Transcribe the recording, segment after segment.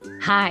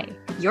Hi,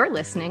 you're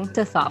listening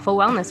to Thoughtful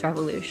Wellness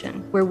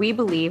Revolution, where we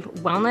believe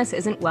wellness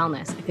isn't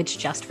wellness if it's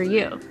just for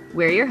you.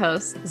 We're your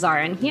hosts,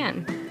 Zara and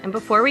Hien. And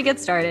before we get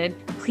started,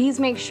 please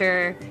make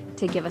sure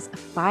to give us a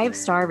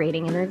 5-star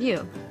rating and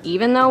review.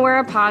 Even though we're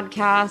a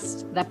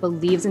podcast that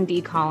believes in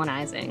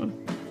decolonizing,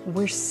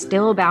 we're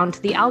still bound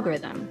to the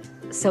algorithm.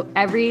 So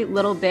every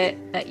little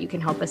bit that you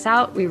can help us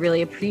out, we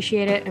really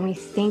appreciate it. And we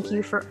thank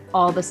you for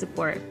all the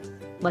support.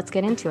 Let's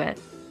get into it.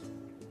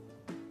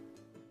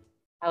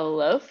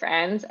 Hello,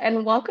 friends,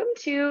 and welcome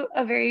to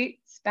a very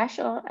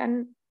special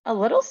and a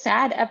little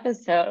sad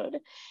episode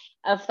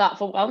of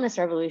Thoughtful Wellness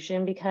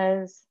Revolution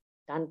because,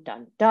 dun,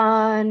 dun,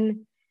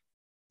 dun,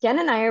 Jen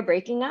and I are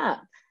breaking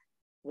up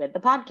with the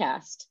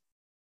podcast.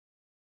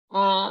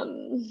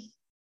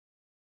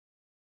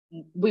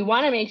 We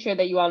want to make sure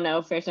that you all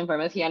know, first and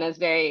foremost, Hien is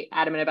very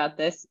adamant about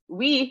this.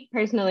 We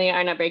personally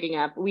are not breaking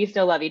up. We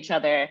still love each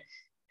other.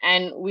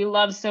 And we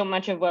love so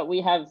much of what we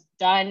have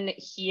done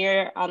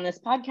here on this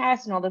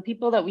podcast and all the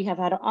people that we have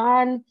had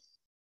on.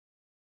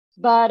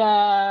 But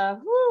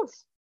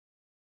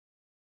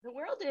the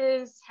world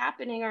is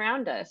happening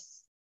around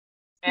us.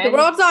 And the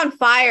world's on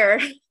fire.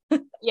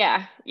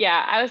 Yeah,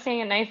 I was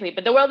saying it nicely,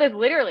 but the world is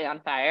literally on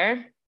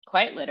fire,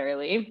 quite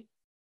literally.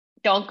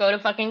 Don't go to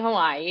fucking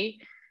Hawaii.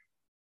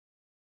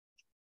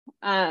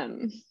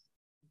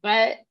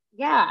 But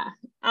yeah.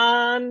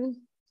 So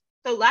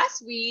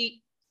last week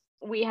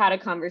we had a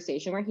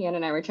conversation where Hien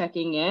and I were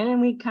checking in, and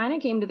we kind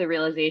of came to the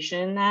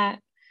realization that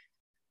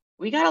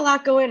we got a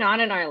lot going on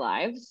in our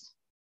lives.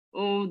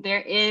 There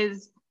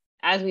is,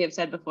 as we have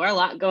said before, a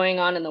lot going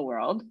on in the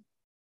world.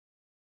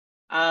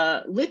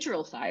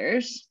 Literal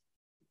fires.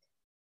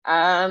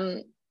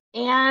 And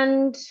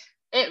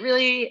it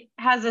really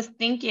has us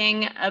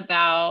thinking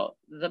about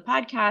the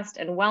podcast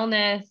and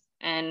wellness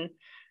and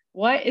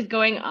what is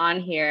going on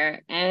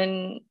here.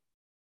 And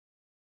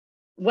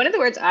one of the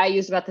words I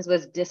used about this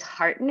was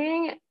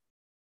disheartening.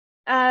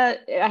 I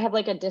have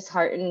like a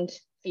disheartened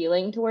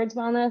feeling towards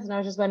wellness. And I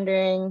was just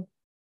wondering,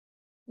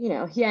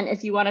 Hien,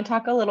 if you want to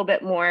talk a little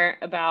bit more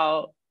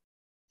about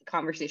the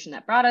conversation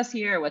that brought us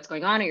here, what's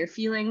going on, or your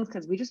feelings,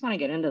 because we just want to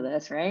get into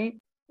this, right?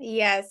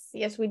 Yes,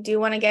 we do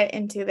want to get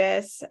into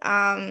this.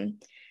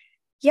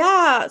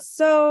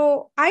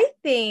 So I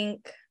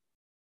think,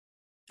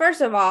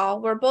 first of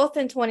all, we're both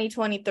in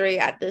 2023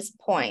 at this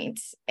point,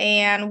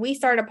 and we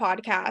started a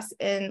podcast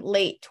in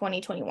late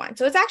 2021.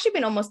 So it's actually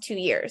been almost 2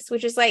 years,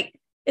 which is like,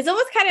 it's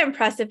almost kind of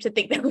impressive to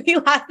think that we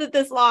lasted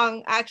this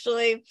long,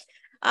 actually.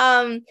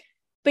 But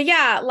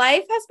yeah,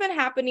 life has been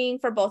happening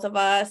for both of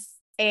us.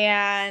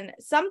 And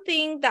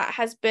something that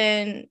has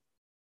been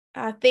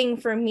a thing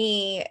for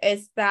me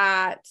is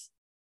that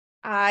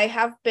I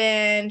have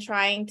been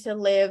trying to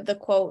live the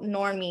quote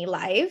normie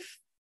life.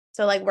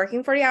 So like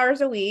working 40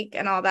 hours a week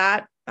and all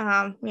that,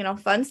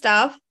 fun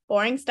stuff,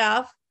 boring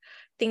stuff,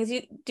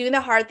 doing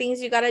the hard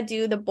things you got to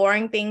do, the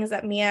boring things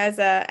that Mia as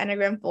a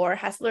Enneagram 4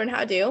 has to learn how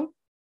to do.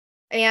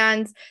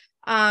 And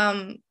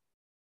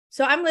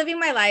so I'm living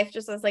my life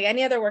just as like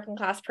any other working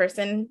class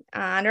person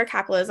under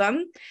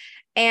capitalism.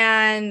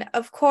 And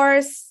of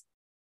course,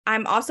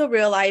 I'm also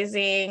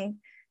realizing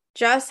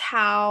just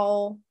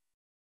how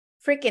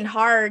freaking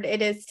hard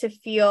it is to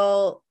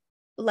feel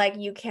like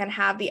you can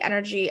have the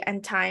energy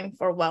and time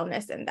for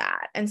wellness in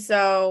that. And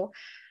so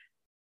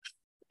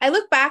I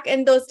look back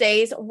in those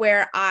days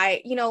where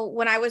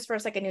when I was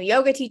first like a new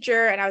yoga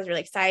teacher and I was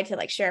really excited to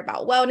like share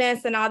about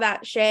wellness and all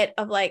that shit,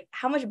 of like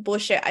how much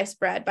bullshit I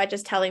spread by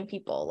just telling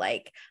people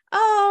like,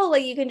 oh,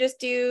 like you can just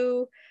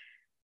do,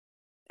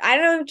 I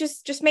don't know,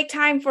 just make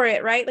time for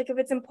it, right? Like if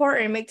it's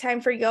important, make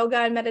time for yoga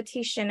and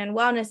meditation and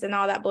wellness and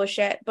all that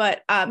bullshit.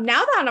 But now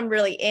that I'm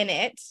really in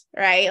it,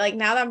 right? Like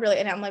now that I'm really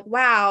in it, I'm like,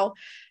 wow,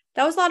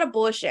 that was a lot of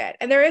bullshit.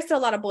 And there is still a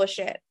lot of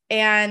bullshit.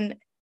 And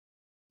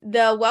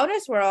the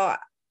wellness world,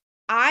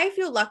 I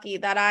feel lucky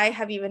that I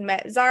have even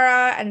met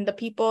Zara and the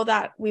people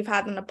that we've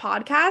had on the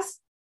podcast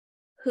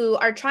who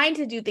are trying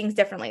to do things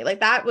differently.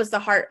 Like that was the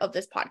heart of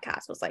this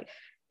podcast, was like,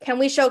 can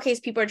we showcase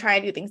people are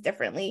trying to do things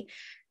differently?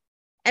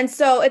 And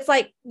so it's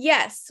like,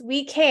 yes,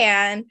 we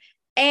can.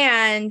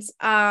 And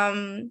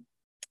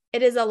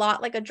it is a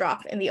lot like a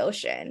drop in the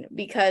ocean,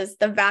 because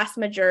the vast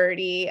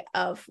majority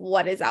of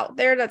what is out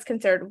there that's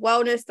considered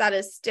wellness that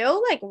is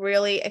still like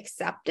really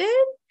accepted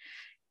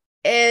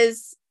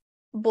is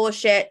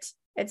bullshit.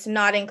 It's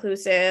not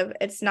inclusive.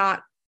 It's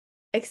not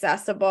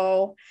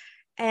accessible.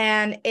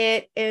 And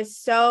it is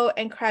so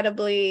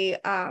incredibly,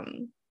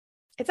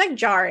 it's like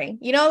jarring,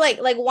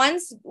 like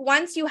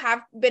once you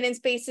have been in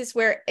spaces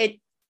where it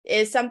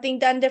is something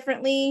done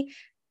differently,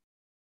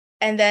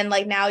 and then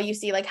like now you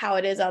see like how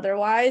it is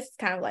otherwise, it's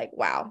kind of like,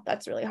 wow,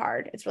 that's really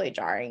hard. It's really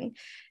jarring.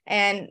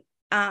 And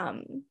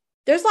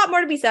there's a lot more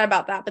to be said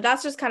about that, but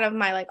that's just kind of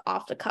my like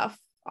off the cuff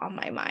on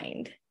my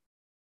mind.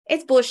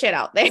 It's bullshit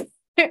out there.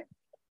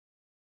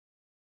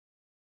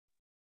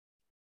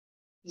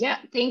 Yeah,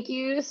 thank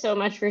you so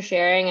much for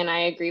sharing. And I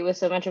agree with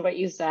so much of what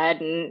you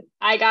said. And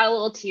I got a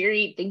little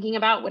teary thinking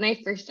about when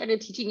I first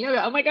started teaching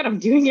yoga. Oh my God, I'm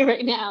doing it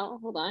right now.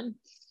 Hold on.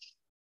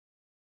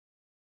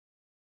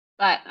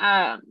 But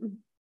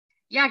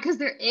Yeah, because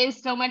there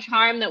is so much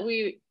harm that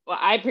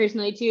I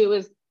personally too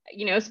was,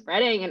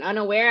 spreading and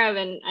unaware of.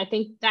 And I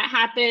think that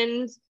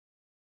happens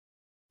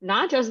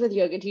not just with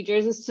yoga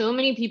teachers, with so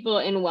many people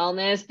in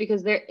wellness,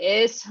 because there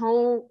is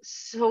so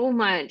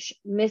much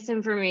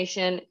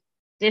misinformation,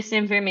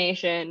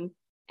 disinformation,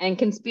 and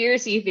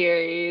conspiracy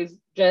theories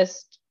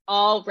just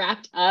all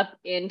wrapped up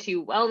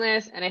into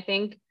wellness. And I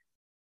think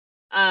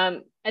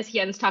as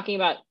Hien's talking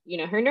about,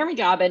 her normie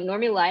job and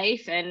normie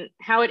life and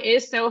how it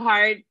is so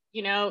hard,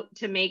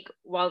 to make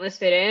wellness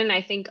fit in.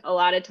 I think a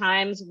lot of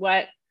times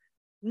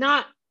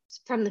not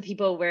from the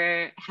people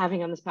we're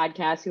having on this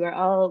podcast, who are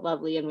all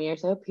lovely and we are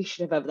so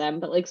appreciative of them,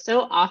 but like so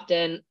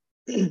often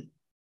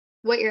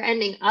what you're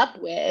ending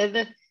up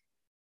with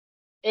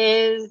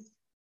is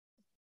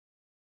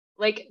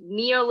like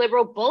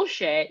neoliberal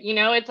bullshit.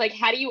 It's like,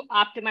 how do you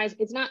optimize?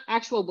 It's not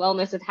actual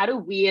wellness of how do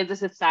we as a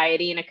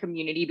society and a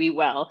community be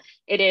well.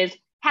 It is,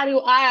 how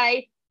do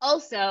I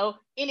also,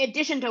 in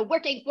addition to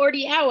working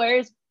 40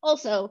 hours,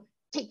 also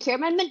take care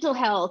of my mental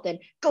health and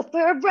go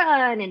for a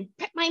run and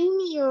prep my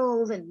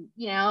meals and,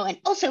 and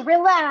also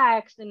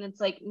relax. And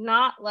it's like,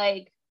 not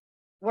like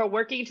we're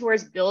working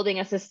towards building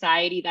a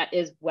society that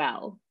is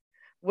well.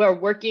 We're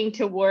working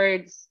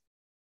towards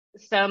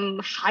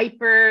some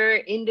hyper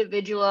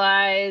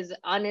individualized,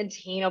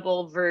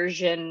 unattainable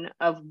version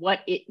of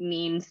what it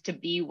means to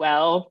be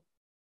well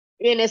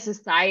in a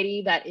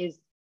society that is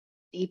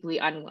deeply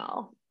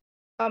unwell.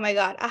 Oh my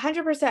God,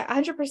 100%,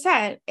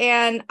 100%.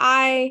 And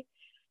I'm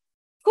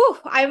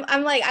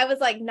like, I was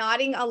like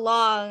nodding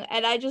along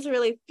and I just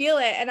really feel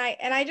it. And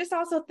I just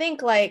also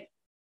think like,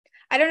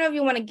 I don't know if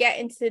you want to get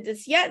into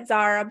this yet,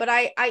 Zara, but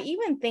I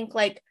even think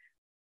like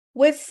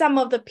with some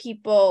of the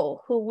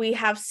people who we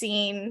have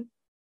seen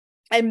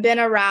and been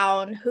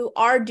around who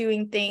are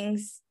doing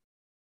things,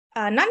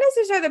 not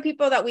necessarily the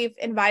people that we've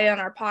invited on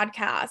our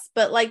podcast,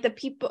 but like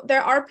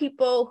there are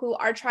people who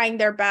are trying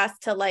their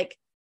best to like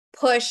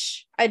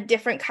push a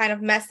different kind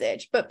of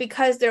message, but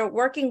because they're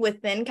working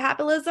within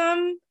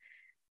capitalism,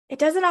 it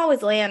doesn't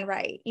always land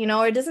right,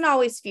 or it doesn't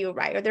always feel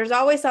right, or there's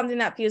always something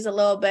that feels a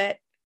little bit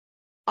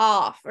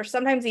off, or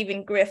sometimes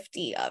even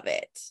grifty of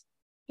it.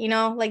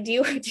 Like, do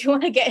you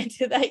want to get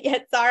into that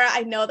yet, Zara?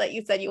 I know that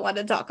you said you want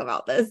to talk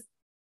about this.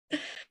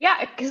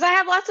 Yeah, because I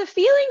have lots of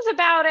feelings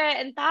about it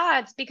and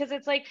thoughts, because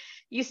it's like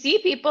you see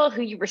people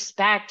who you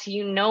respect,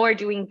 who are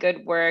doing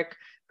good work,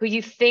 who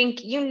you think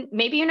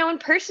maybe in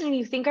person,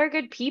 you think are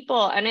good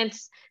people. And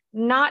it's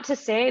not to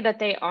say that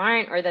they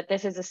aren't, or that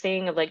this is a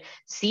saying of like,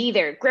 see,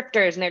 they're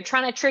grifters and they're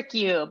trying to trick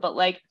you. But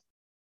like,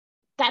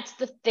 that's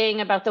the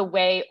thing about the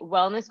way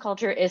wellness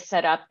culture is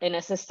set up in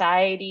a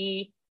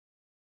society,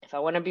 if I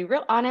want to be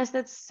real honest,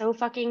 that's so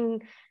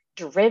fucking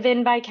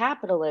driven by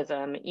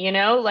capitalism,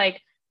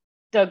 like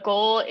the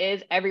goal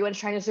is everyone's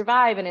trying to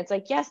survive. And it's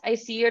like, yes, I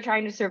see you're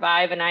trying to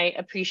survive and I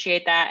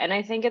appreciate that. And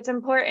I think it's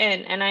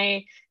important. And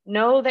I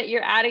know that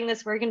you're adding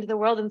this work into the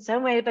world in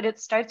some way, but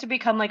it starts to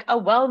become like a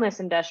wellness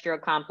industrial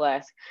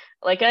complex,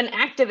 like an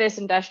activist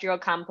industrial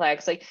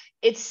complex. Like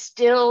it's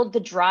still the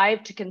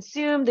drive to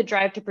consume, the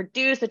drive to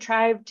produce, the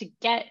drive to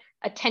get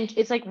attention.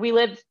 It's like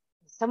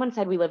someone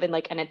said we live in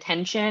like an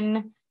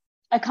attention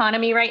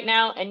economy right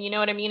now. And you know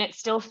what I mean? It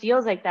still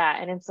feels like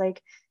that. And it's like,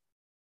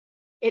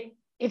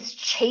 it's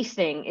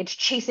chasing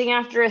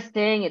after a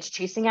thing. It's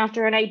chasing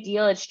after an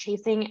ideal. It's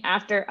chasing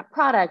after a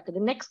product, the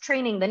next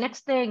training, the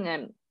next thing.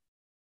 And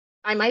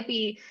I'm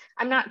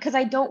not, because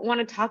I don't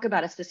want to talk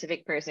about a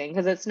specific person,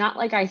 because it's not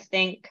like I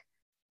think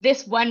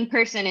this one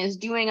person is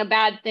doing a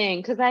bad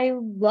thing, because I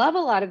love a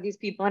lot of these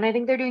people and I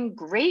think they're doing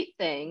great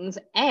things.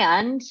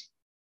 And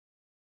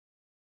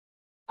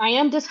I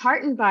am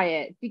disheartened by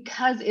it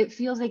because it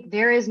feels like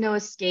there is no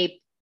escape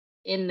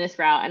in this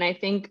route. And I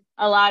think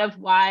a lot of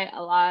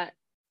why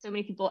so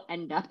many people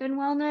end up in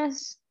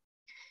wellness,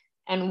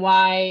 and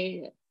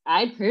why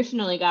I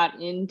personally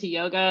got into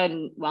yoga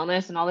and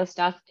wellness and all this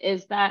stuff,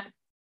 is that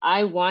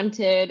I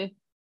wanted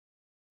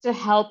to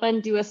help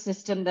undo a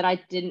system that I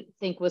didn't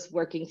think was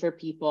working for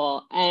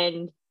people.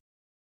 And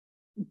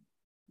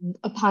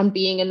upon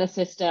being in the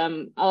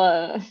system,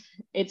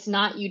 it's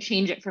not you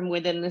change it from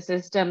within the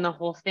system, the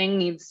whole thing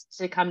needs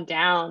to come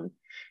down.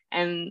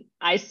 And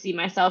I see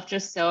myself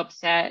just so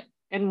upset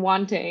and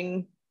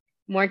wanting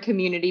more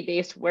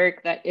community-based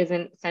work that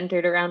isn't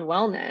centered around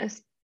wellness.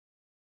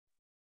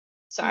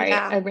 Sorry,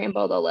 yeah. I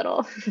rambled a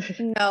little.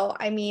 No,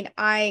 I mean,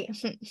 I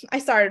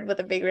started with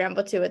a big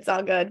ramble too. It's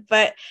all good.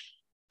 But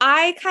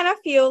I kind of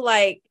feel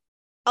like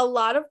a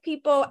lot of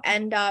people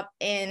end up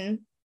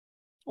in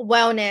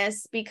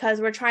wellness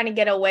because we're trying to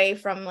get away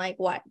from like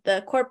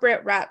the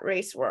corporate rat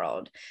race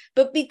world.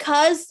 But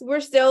because we're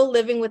still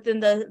living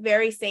within the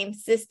very same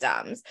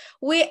systems,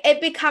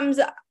 it becomes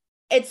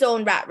its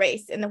own rat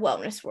race in the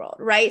wellness world,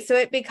 right? So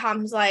it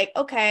becomes like,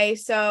 okay,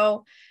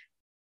 so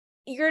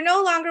you're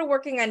no longer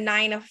working a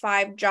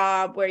 9-to-5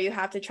 job where you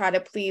have to try to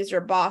please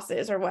your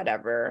bosses or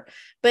whatever.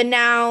 But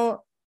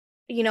now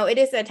it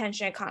is the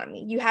attention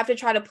economy. You have to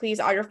try to please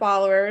all your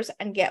followers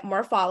and get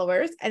more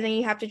followers. And then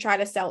you have to try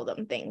to sell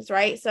them things,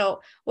 right?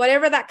 So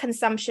whatever that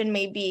consumption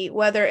may be,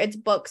 whether it's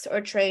books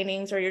or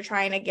trainings, or you're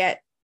trying to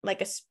get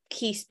like a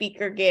key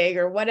speaker gig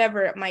or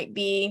whatever it might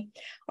be,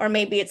 or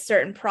maybe it's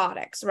certain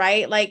products,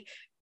 right? Like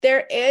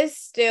there is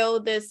still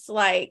this,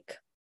 like,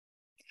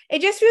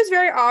 it just feels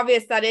very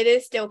obvious that it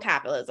is still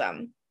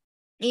capitalism.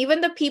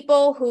 Even the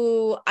people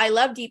who I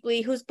love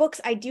deeply, whose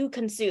books I do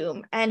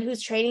consume and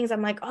whose trainings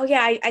I'm like, oh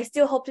yeah, I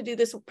still hope to do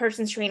this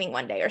person's training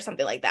one day or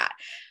something like that.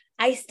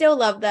 I still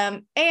love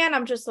them. And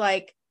I'm just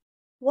like,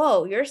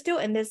 whoa, you're still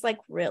in this like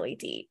really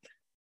deep.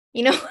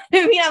 You know what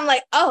I mean? I'm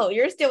like, oh,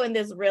 you're still in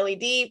this really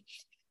deep.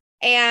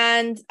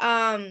 And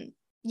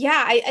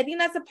yeah, I think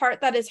that's the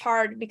part that is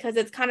hard, because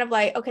it's kind of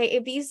like, okay,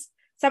 if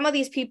some of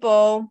these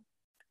people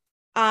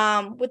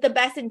with the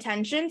best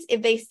intentions,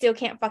 if they still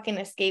can't fucking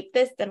escape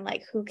this, then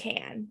like who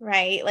can,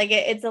 right? Like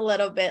it's a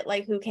little bit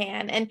like who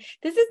can. And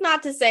this is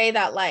not to say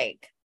that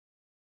like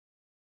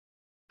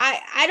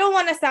I don't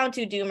want to sound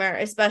too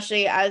doomer,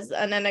 especially as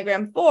an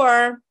Enneagram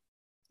 4,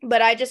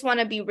 but I just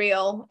want to be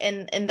real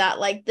in that,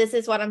 like, this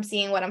is what I'm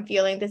seeing, what I'm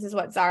feeling, this is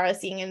what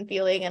Zara's seeing and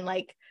feeling, and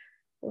like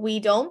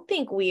we don't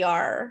think we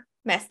are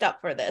messed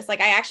up for this.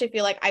 Like I actually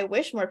feel like I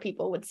wish more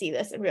people would see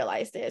this and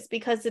realize this,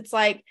 because it's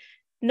like,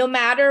 no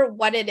matter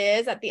what it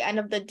is, at the end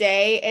of the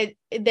day,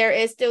 there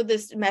is still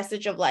this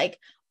message of like,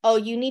 oh,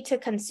 you need to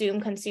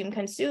consume,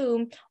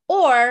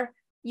 or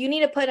you need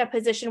to put in a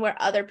position where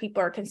other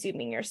people are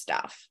consuming your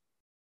stuff.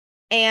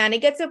 And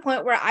it gets to a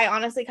point where I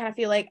honestly kind of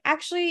feel like,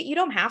 actually, you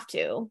don't have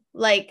to.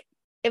 Like,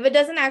 if it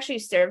doesn't actually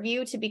serve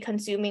you to be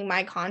consuming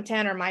my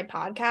content or my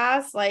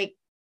podcast, like,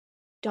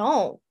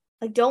 don't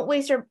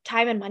waste your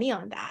time and money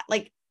on that.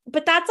 Like,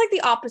 but that's like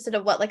the opposite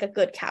of what like a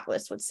good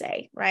capitalist would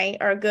say, right?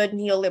 Or a good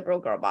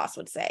neoliberal girl boss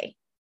would say.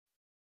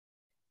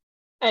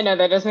 I know,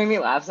 that just made me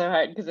laugh so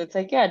hard, because it's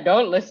like, yeah,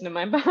 don't listen to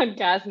my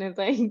podcast. And it's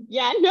like,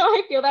 yeah, no,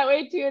 I feel that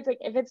way too. It's like,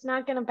 if it's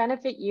not going to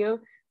benefit you,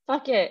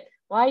 fuck it.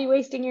 Why are you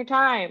wasting your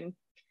time?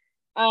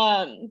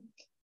 But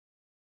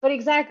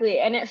exactly.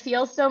 And it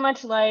feels so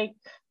much like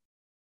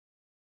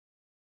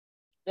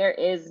there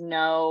is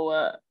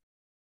no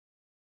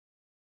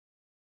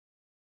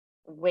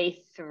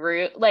way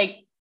through, like,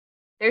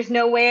 there's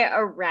no way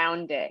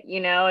around it.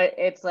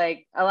 It's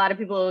like a lot of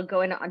people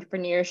go into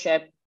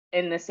entrepreneurship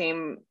in the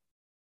same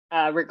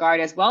regard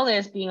as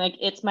wellness, being like,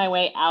 it's my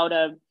way out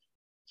of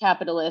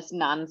capitalist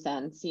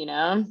nonsense,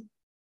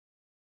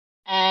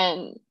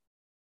 and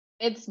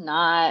it's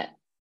not.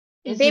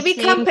 They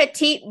become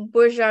petite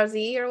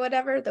bourgeoisie or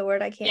whatever, the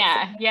word I can't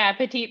say. Yeah,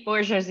 petite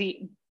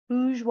bourgeoisie.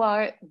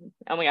 Bourgeois.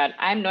 Oh my God,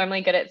 I'm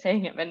normally good at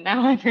saying it, but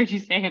now I've heard you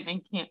say it and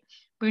I can't.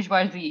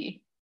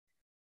 Bourgeoisie.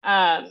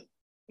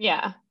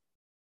 Yeah.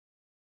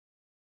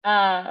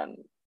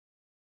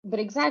 But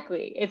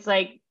exactly, it's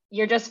like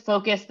you're just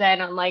focused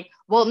then on like,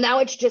 well, now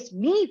it's just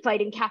me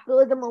fighting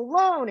capitalism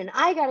alone and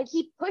I gotta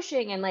keep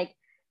pushing, and like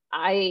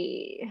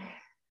I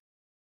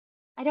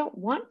don't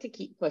want to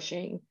keep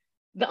pushing.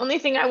 The only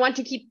thing I want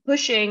to keep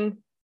pushing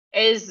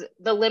is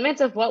the limits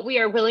of what we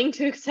are willing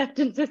to accept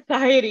in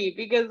society,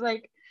 because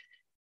like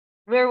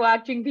we're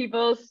watching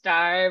people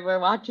starve, we're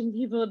watching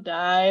people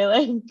die,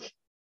 like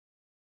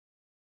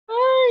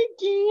I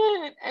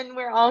can't. And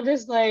we're all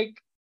just like,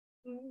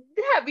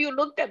 have you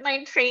looked at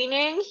my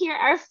training? Here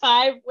are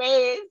 5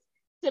 ways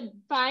to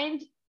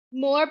find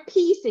more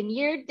peace in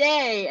your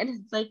day.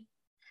 And it's like,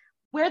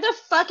 where the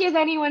fuck is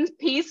anyone's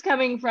peace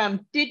coming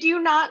from? Did you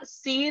not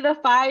see the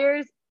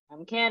fires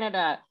from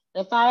Canada?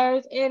 The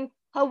fires in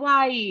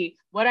Hawaii?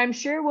 What I'm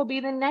sure will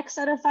be the next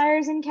set of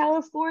fires in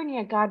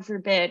California, God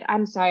forbid.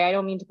 I'm sorry, I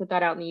don't mean to put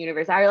that out in the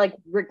universe. I like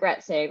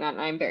regret saying that,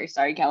 and I'm very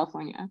sorry,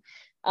 California.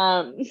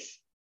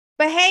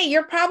 But hey,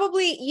 you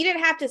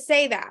didn't have to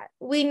say that.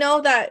 We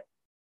know that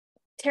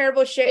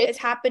terrible shit is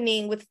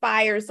happening with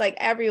fires like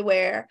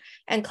everywhere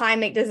and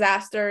climate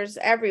disasters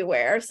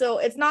everywhere. So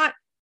it's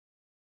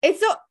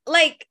so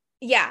like,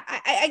 yeah,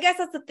 I guess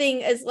that's the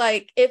thing, is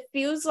like, it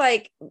feels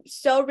like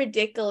so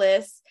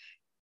ridiculous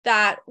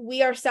that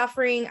we are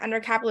suffering under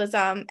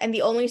capitalism, and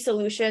the only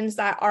solutions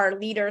that our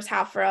leaders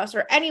have for us,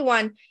 or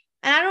anyone,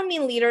 and I don't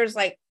mean leaders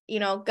like,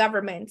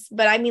 governments,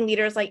 but I mean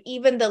leaders like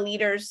even the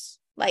leaders,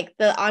 like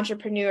the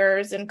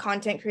entrepreneurs and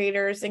content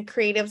creators and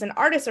creatives and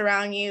artists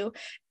around you.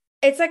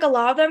 It's like a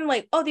lot of them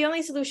like, oh, the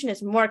only solution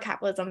is more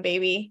capitalism,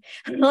 baby.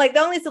 Like the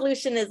only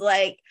solution is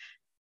like,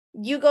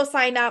 you go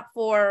sign up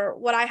for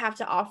what I have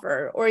to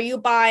offer, or you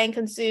buy and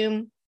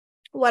consume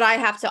what I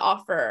have to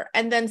offer.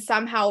 And then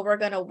somehow we're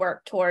going to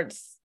work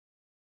towards,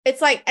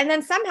 it's like, and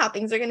then somehow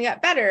things are going to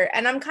get better.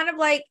 And I'm kind of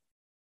like,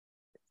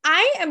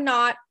 I'm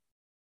not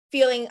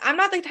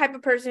the type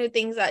of person who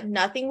thinks that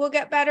nothing will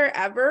get better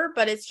ever,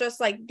 but it's just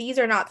like, these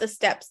are not the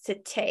steps to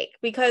take,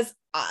 because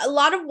a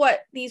lot of what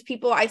these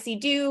people I see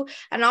do,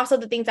 and also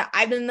the things that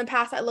I've done in the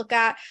past, I look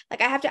at,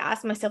 like, I have to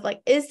ask myself,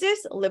 like, is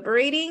this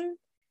liberating?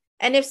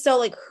 And if so,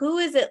 like, who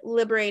is it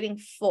liberating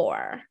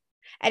for?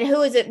 And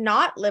who is it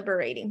not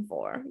liberating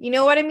for? You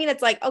know what I mean?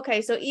 It's like,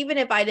 okay, so even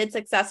if I did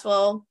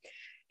successful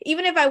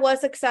even if I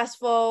was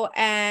successful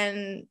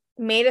and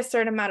made a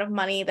certain amount of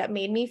money that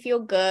made me feel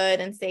good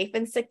and safe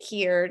and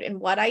secured in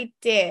what I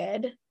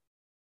did,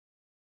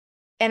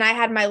 and I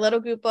had my little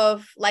group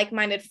of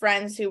like-minded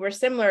friends who were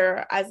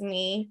similar as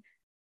me,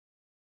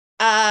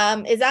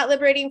 is that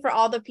liberating for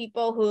all the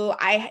people who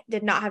I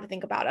did not have to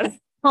think about at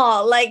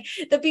all? Like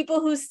the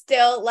people who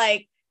still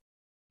like,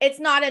 it's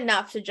not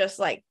enough to just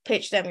like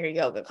pitch them your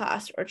yoga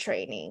class or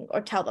training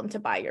or tell them to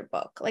buy your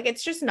book. Like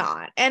it's just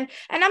not. And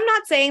I'm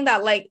not saying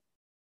that like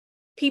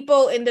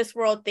people in this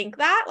world think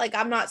that. Like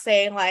I'm not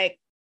saying like,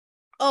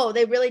 oh,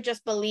 they really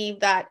just believe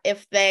that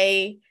if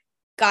they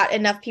got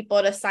enough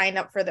people to sign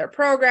up for their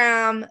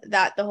program,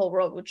 that the whole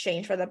world would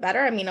change for the better.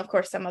 I mean, of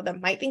course, some of them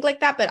might think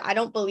like that, but I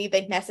don't believe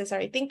they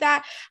necessarily think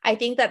that. I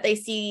think that they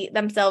see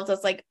themselves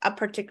as like a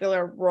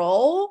particular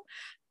role.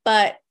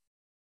 But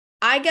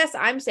I guess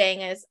I'm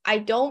saying is I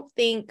don't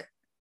think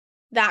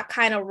that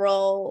kind of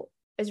role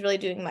is really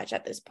doing much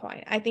at this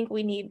point. I think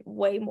we need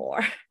way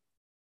more.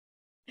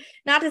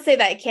 Not to say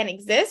that it can't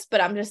exist,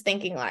 but I'm just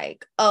thinking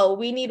like, oh,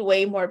 we need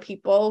way more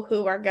people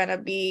who are going to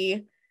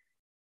be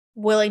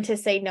willing to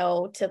say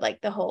no to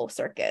like the whole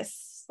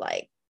circus.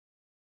 Like,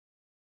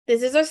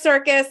 this is a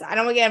circus. I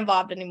don't want to get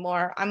involved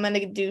anymore. I'm going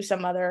to do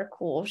some other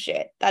cool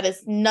shit that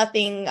is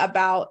nothing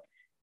about,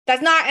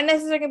 that's not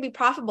necessarily going to be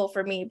profitable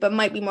for me, but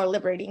might be more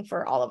liberating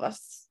for all of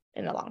us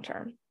in the long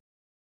term.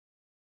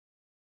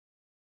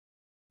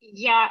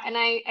 Yeah. And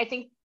I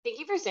think, thank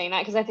you for saying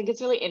that, because I think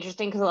it's really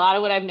interesting, because a lot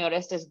of what I've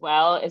noticed as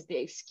well is the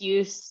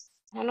excuse.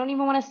 I don't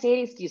even want to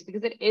say excuse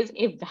because it is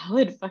a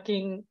valid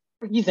fucking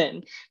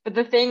reason. But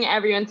the thing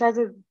everyone says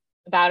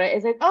about it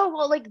is like, oh,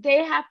 well, like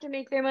they have to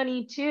make their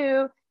money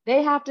too.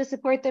 They have to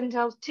support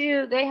themselves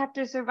too. They have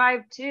to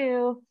survive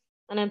too.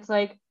 And it's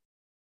like,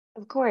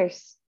 of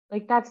course,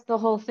 like that's the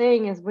whole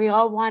thing, is we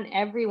all want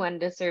everyone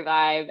to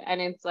survive.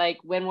 And it's like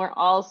when we're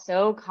all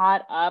so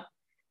caught up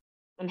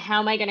on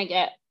how am I going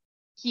to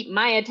keep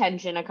my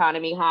attention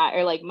economy high,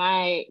 or like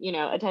my,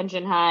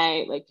 attention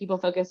high, like people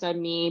focus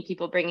on me,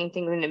 people bringing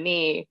things into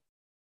me.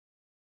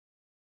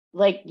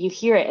 Like you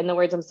hear it in the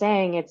words I'm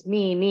saying, it's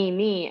me, me,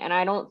 me. And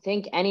I don't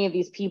think any of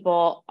these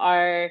people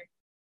are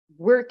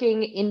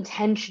working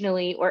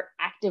intentionally or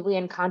actively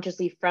and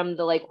consciously from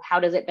the like, how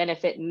does it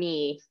benefit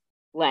me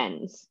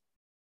lens?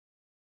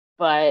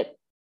 But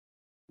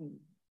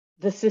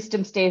the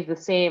system stays the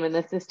same, and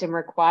the system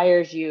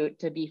requires you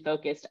to be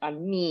focused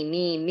on me,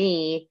 me,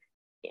 me,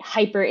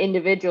 hyper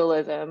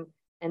individualism,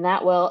 and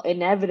that will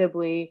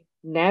inevitably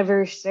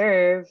never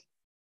serve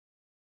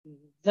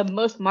the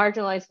most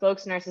marginalized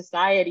folks in our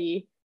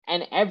society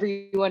and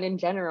everyone in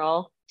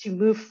general to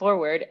move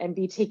forward and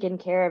be taken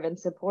care of and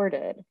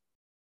supported.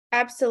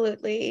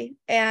 Absolutely.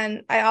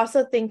 And I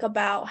also think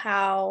about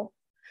how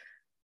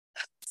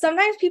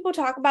sometimes people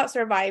talk about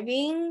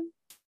surviving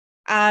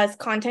as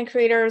content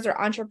creators or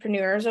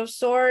entrepreneurs of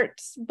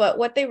sorts, but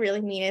what they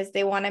really mean is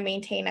they want to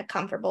maintain a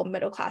comfortable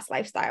middle-class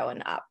lifestyle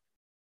and up.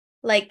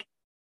 Like,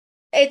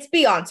 it's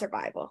beyond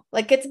survival.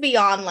 Like, it's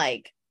beyond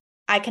like,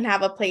 I can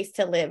have a place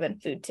to live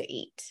and food to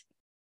eat.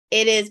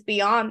 It is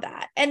beyond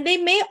that. And they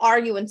may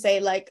argue and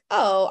say like,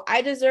 oh,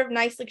 I deserve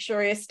nice,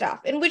 luxurious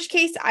stuff, in which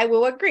case I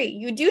will agree.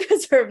 You do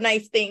deserve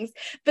nice things,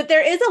 but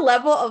there is a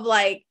level of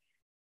like,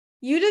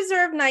 you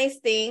deserve nice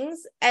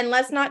things, and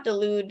let's not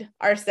delude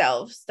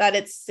ourselves that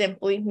it's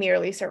simply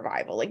merely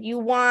survival. Like you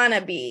want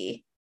to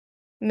be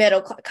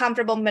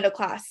comfortable middle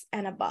class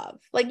and above.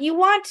 Like you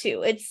want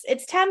to.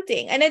 It's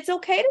tempting, and it's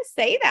okay to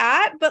say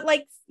that, but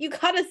like you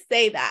gotta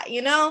say that,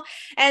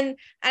 And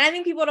I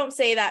think people don't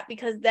say that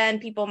because then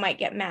people might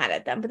get mad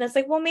at them. But it's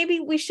like, well, maybe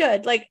we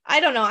should. Like,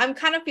 I don't know. I'm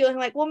kind of feeling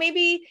like, well,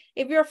 maybe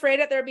if you're afraid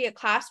that there'd be a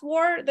class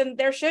war, then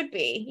there should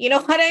be. You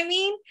know what I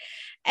mean?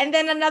 And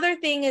then another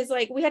thing is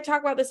like, we had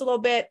talked about this a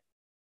little bit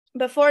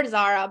before,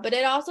 Zara, but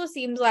it also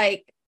seems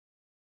like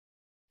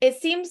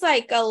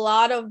a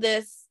lot of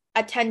this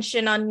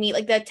attention on me,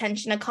 like the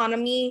attention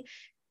economy,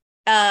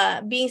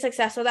 being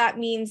successful, that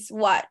means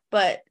what?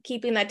 But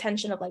keeping the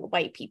attention of like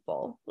white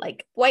people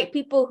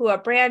who are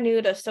brand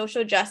new to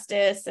social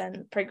justice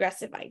and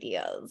progressive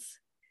ideas.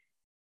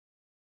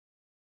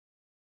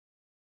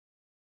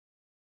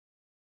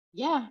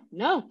 Yeah,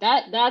 no,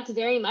 that's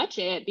very much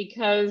it,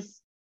 because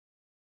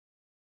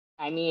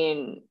I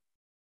mean,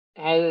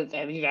 have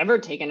you ever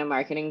taken a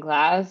marketing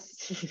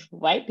class?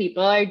 White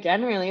people are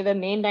generally the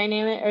main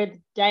dynamic or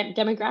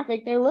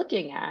demographic they're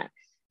looking at.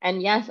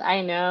 And yes,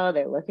 I know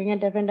they're looking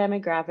at different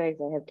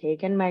demographics. I have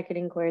taken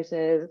marketing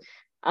courses.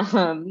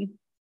 But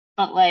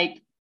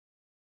like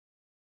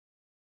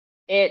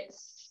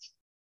it's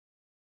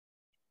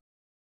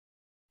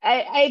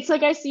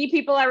like I see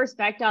people I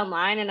respect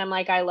online, and I'm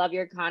like, I love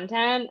your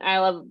content, I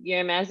love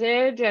your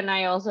message, and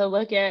I also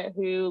look at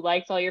who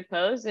likes all your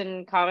posts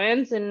and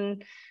comments,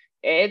 and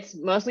it's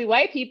mostly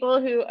white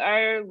people who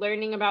are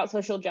learning about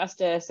social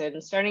justice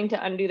and starting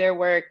to undo their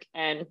work.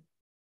 And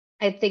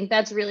I think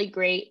that's really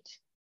great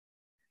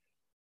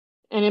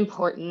and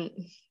important.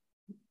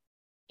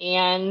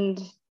 And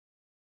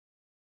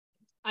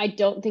I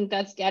don't think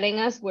that's getting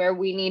us where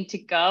we need to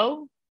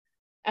go.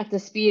 at the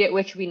speed at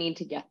which we need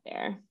to get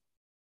there.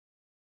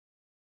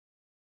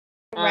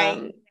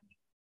 Right.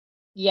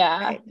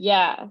 Yeah, Right.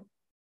 yeah.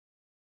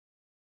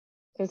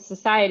 Because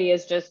society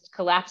is just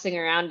collapsing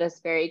around us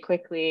very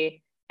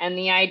quickly. And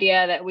the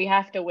idea that we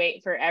have to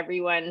wait for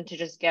everyone to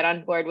just get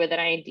on board with an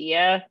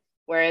idea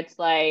where it's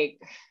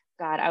like,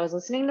 God, I was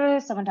listening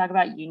to someone talk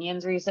about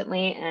unions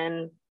recently,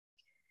 and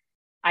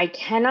I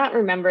cannot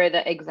remember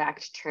the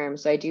exact term,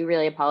 so I do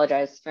really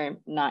apologize for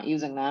not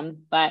using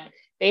them. But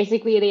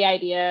basically, the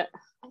idea,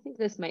 I think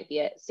this might be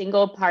it,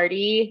 single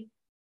party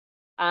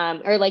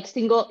or like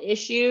single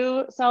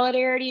issue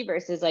solidarity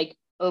versus like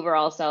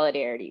overall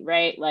solidarity,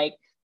 right? Like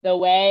the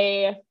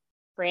way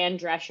Fran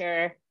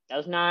Drescher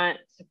does not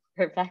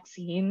support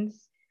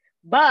vaccines,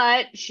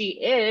 but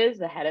she is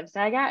the head of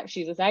SAG.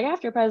 She's a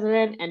SAG-AFTRA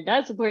president and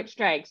does support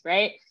strikes,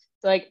 right?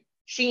 So like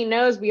she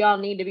knows we all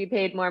need to be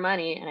paid more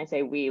money. And I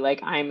say we,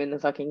 like I'm in the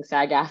fucking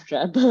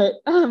SAG-AFTRA, but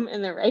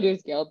in the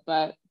Writers Guild,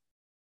 but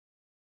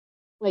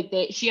like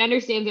she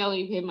understands they all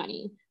need to pay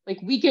money. Like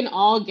we can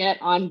all get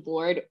on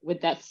board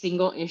with that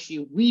single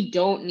issue. We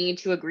don't need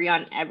to agree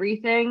on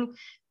everything.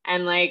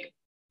 And like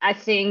I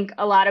think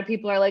a lot of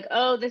people are like,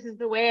 oh, this is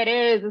the way it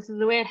is. This is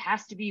the way it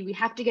has to be. We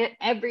have to get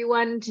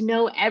everyone to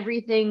know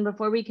everything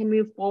before we can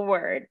move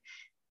forward.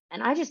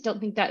 And I just don't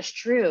think that's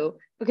true.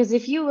 Because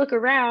if you look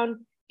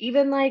around,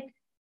 even like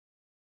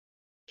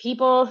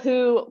people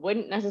who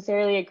wouldn't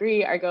necessarily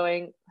agree are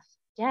going,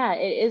 yeah,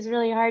 it is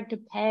really hard to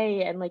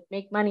pay and like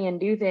make money and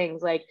do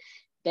things. Like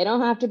they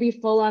don't have to be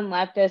full on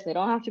leftists. They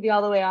don't have to be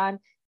all the way on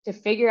to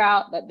figure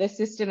out that this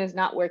system is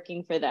not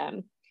working for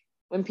them.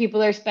 When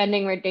people are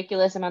spending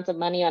ridiculous amounts of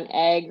money on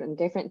eggs and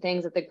different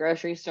things at the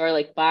grocery store,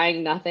 like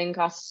buying nothing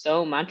costs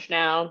so much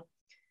now.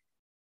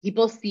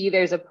 People see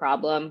there's a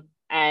problem.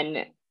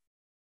 And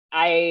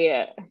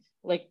I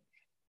like,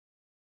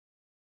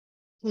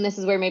 and this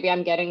is where maybe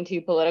I'm getting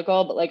too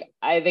political, but like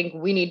I think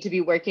we need to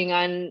be working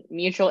on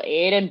mutual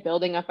aid and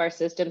building up our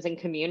systems and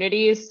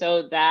communities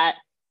so that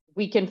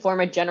we can form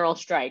a general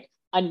strike.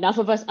 Enough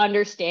of us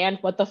understand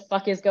what the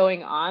fuck is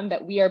going on,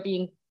 that we are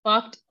being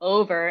fucked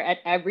over at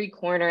every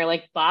corner.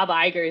 Like Bob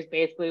Iger is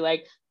basically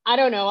like, I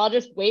don't know, I'll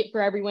just wait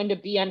for everyone to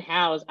be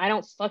unhoused. I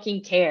don't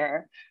fucking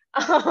care.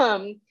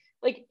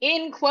 Like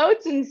in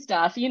quotes and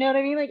stuff, you know what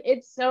I mean? Like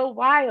it's so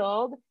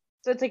wild.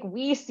 So it's like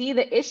we see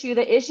the issue.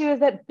 The issue is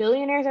that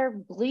billionaires are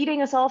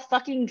bleeding us all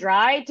fucking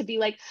dry to be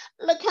like,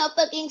 look how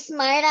fucking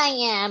smart I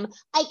am.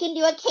 I can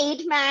do a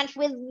cage match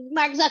with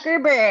Mark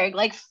Zuckerberg.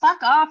 Like,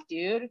 fuck off,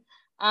 dude.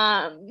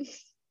 Sorry,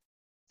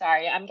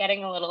 I'm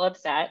getting a little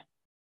upset.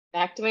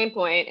 Back to my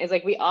point is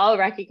like we all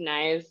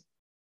recognize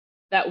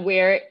that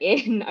we're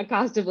in a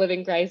cost of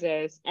living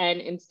crisis. And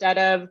instead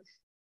of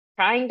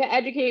trying to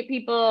educate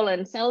people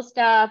and sell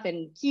stuff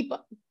and keep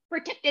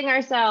protecting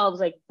ourselves,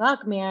 like,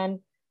 fuck,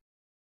 man,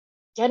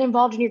 get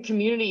involved in your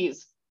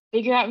communities,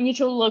 figure out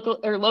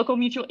local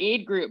mutual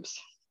aid groups.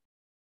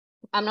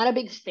 I'm not a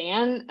big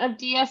fan of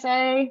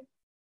DSA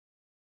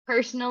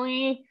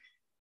personally,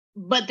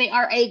 but they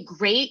are a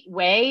great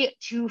way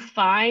to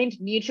find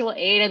mutual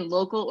aid and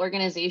local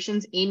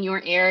organizations in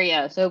your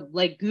area. So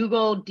like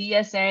Google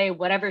DSA,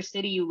 whatever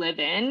city you live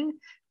in,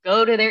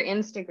 go to their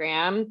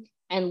Instagram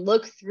and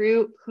look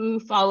through who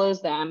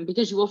follows them,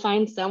 because you will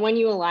find someone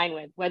you align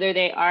with, whether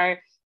they are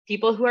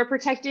people who are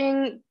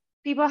protecting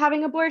people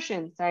having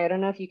abortions. Sorry, I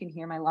don't know if you can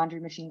hear my laundry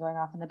machine going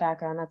off in the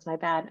background. That's my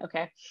bad.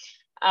 Okay.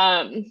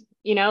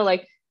 You know,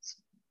 like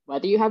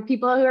whether you have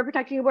people who are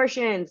protecting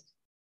abortions,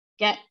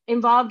 get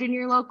involved in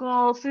your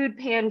local food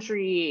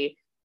pantry.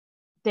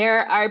 There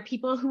are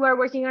people who are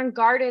working on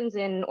gardens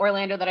in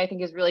Orlando that I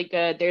think is really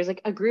good. There's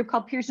like a group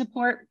called Peer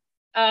Support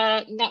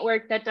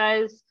Network that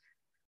does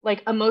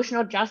like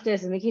emotional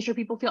justice and making sure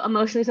people feel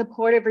emotionally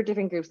supported for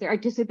different groups. There are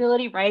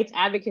disability rights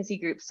advocacy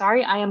groups.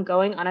 Sorry, I am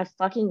going on a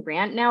fucking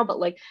rant now, but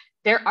like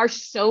there are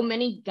so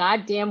many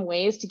goddamn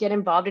ways to get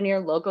involved in your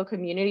local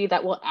community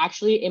that will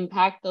actually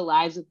impact the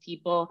lives of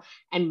people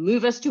and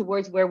move us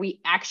towards where we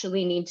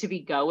actually need to be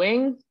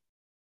going.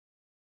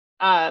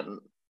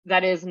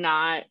 That is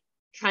not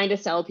trying to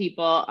sell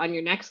people on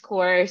your next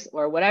course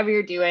or whatever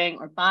you're doing,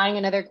 or buying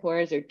another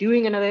course or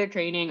doing another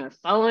training or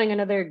following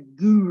another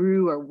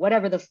guru or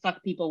whatever the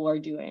fuck people were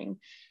doing.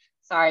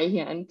 Sorry,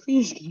 Hien,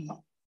 please.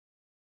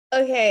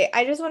 Okay,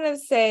 I just want to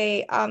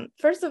say,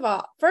 first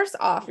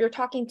off, you're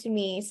talking to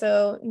me,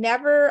 so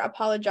never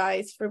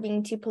apologize for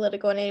being too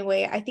political in any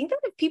way. I think that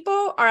if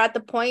people are at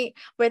the point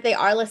where they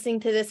are listening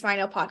to this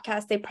final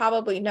podcast, they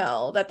probably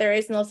know that there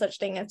is no such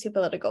thing as too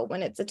political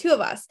when it's the two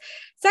of us.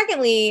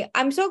 Secondly,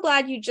 I'm so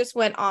glad you just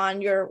went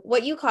on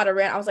what you called a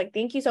rant. I was like,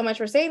 thank you so much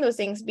for saying those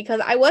things,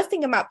 because I was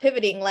thinking about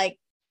pivoting, like,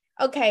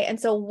 okay, and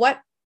so what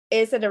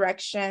is the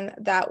direction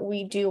that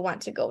we do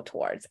want to go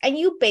towards? And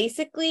you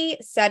basically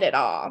said it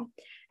all.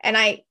 And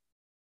I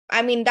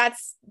mean,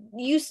 that's,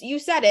 you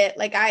said it.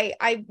 Like,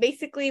 I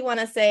basically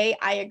want to say,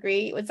 I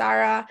agree with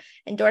Zara,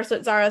 endorse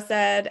what Zara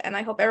said. And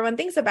I hope everyone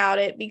thinks about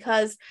it,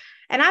 because,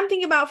 and I'm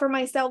thinking about for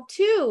myself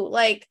too,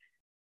 like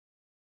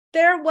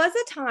there was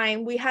a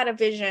time we had a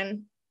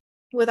vision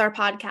with our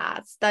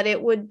podcast that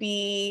it would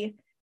be,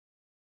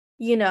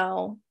 you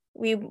know,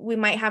 we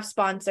might have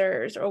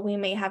sponsors, or we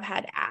may have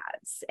had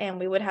ads, and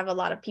we would have a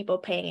lot of people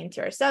paying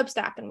into our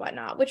Substack and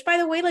whatnot, which, by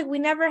the way, like, we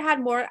never had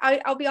more,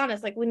 I'll be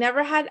honest, like, we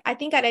never had, I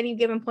think at any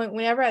given point,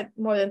 we never had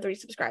more than 3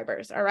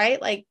 subscribers. All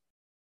right. Like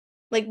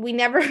we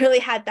never really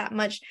had that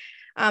much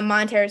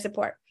monetary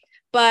support.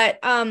 But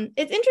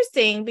it's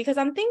interesting because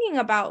I'm thinking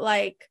about,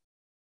 like,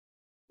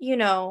 you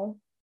know,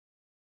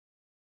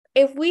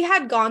 if we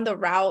had gone the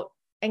route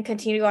and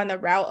continue to go on the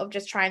route of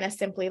just trying to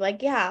simply,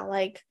 like, yeah,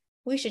 like,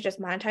 we should just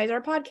monetize our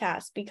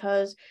podcast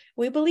because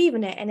we believe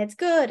in it and it's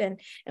good,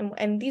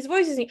 and these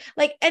voices,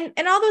 like, and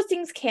all those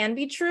things can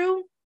be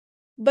true.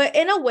 But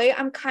in a way,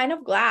 I'm kind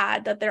of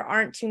glad that there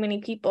aren't too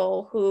many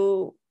people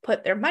who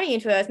put their money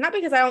into us. Not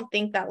because I don't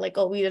think that, like,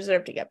 oh, we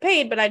deserve to get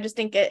paid, but I just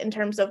think it in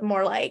terms of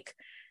more like,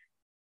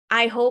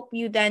 I hope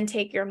you then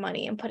take your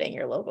money and put it in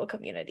your local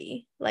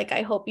community. Like,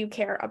 I hope you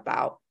care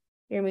about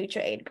your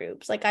mutual aid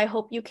groups. Like, I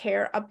hope you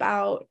care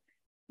about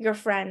your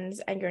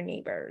friends and your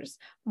neighbors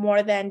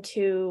more than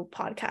to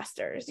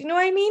podcasters. You know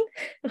what I mean?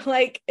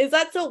 Like, is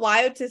that so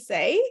wild to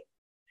say?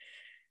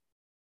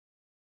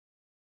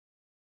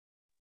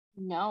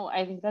 No,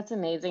 I think that's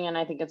amazing, and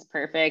I think it's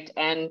perfect.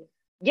 And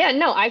yeah,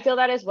 no, I feel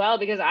that as well,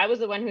 because I was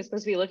the one who's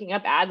supposed to be looking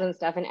up ads and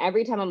stuff, and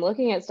every time I'm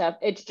looking at stuff,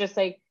 it's just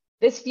like,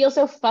 this feels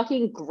so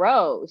fucking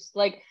gross.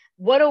 Like,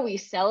 what are we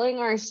selling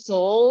our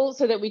soul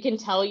so that we can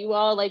tell you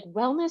all, like,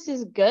 wellness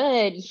is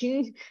good?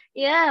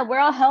 Yeah, we're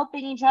all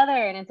helping each other.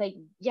 And it's like,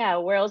 yeah,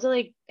 we're also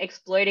like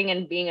exploiting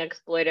and being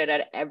exploited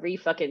at every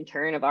fucking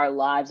turn of our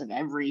lives of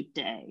every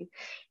day.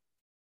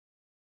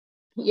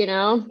 You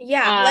know?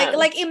 Yeah,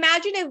 like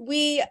imagine if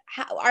we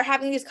are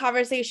having these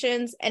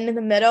conversations, and in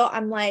the middle,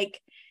 I'm like,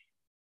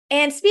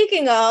 and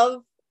speaking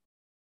of,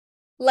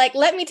 like,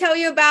 let me tell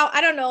you about,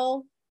 I don't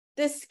know,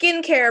 this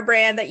skincare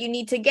brand that you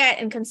need to get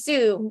and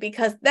consume,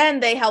 because then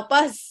they help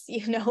us,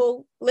 you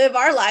know, live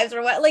our lives,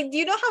 or what. Like, do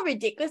you know how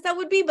ridiculous that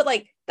would be? But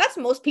like, that's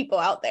most people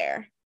out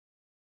there,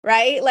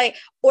 right? Like,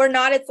 or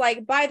not, it's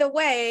like, by the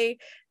way,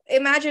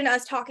 imagine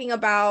us talking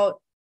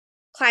about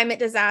climate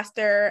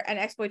disaster and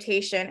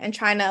exploitation and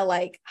trying to,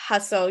 like,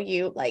 hustle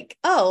you, like,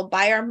 oh,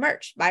 buy our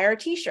merch, buy our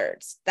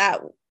t-shirts that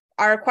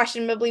are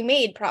questionably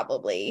made,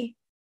 probably,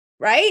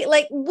 right?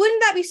 Like,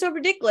 wouldn't that be so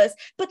ridiculous?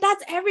 But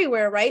that's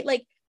everywhere, right?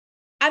 Like,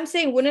 I'm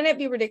saying, wouldn't it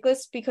be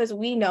ridiculous because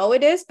we know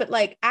it is, but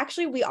like,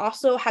 actually, we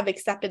also have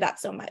accepted that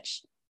so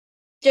much.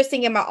 Just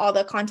thinking about all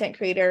the content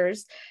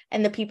creators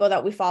and the people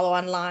that we follow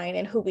online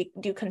and who we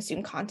do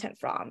consume content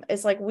from,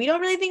 is like, we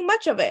don't really think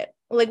much of it.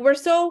 Like,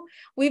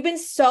 we've been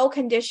so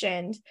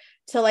conditioned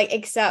to, like,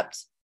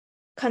 accept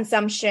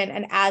consumption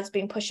and ads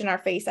being pushed in our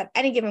face at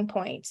any given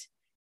point,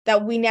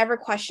 that we never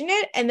question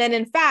it. And then,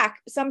 in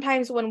fact,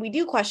 sometimes when we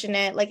do question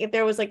it, like, if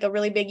there was like a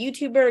really big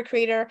YouTuber or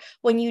creator,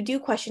 when you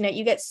do question it,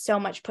 you get so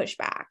much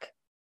pushback.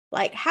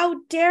 Like, how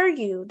dare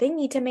you? They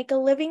need to make a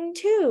living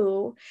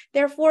too.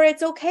 Therefore,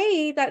 it's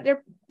okay that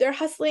they're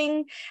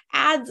hustling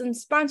ads and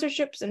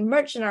sponsorships and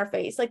merch in our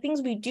face, like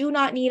things we do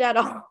not need at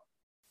all.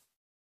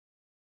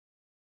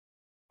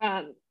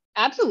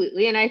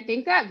 Absolutely. And I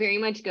think that very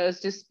much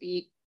goes to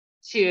speak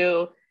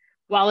to,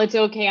 while it's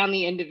okay on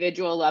the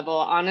individual level,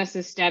 on a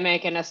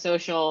systemic and a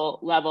social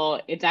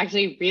level, it's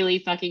actually really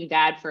fucking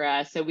bad for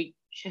us. So we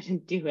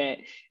shouldn't do it.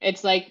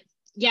 It's like,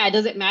 yeah,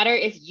 does it matter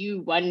if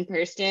you, one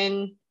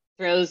person,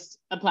 throws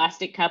a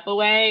plastic cup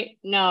away?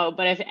 No,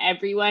 but if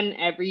everyone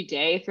every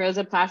day throws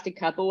a plastic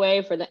cup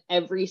away for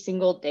every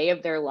single day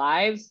of their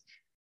lives,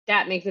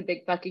 that makes a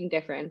big fucking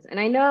difference.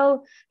 And I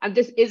know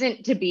this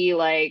isn't to be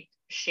like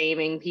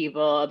shaming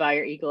people about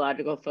your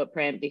ecological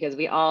footprint, because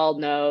we all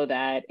know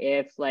that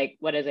if, like,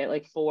 what is it,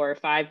 like 4 or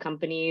 5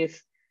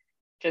 companies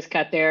just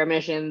cut their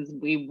emissions,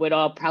 we would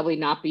all probably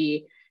not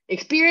be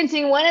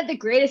experiencing one of the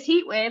greatest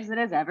heat waves that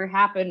has ever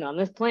happened on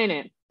this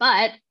planet.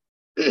 But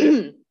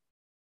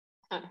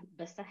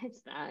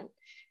besides that,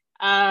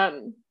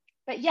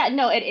 but yeah,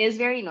 no, it is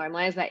very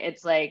normalized that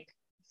it's like,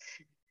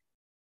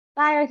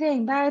 buy our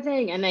thing,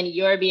 and then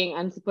you're being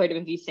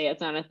unsupportive if you say it's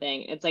not a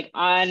thing. It's like,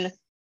 on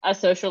a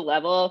social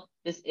level,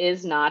 this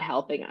is not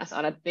helping us.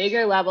 On a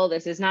bigger level,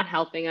 this is not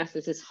helping us.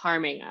 This is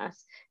harming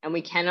us. And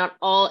we cannot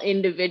all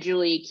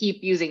individually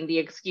keep using the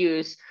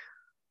excuse,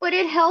 but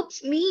it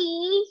helps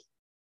me.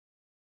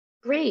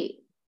 Great.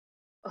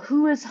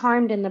 Who is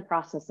harmed in the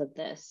process of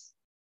this?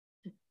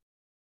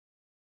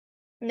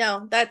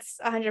 No, that's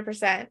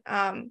 100%.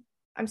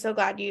 I'm so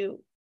glad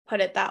you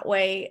put it that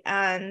way.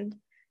 And,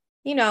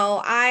 you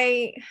know,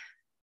 I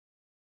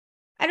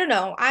don't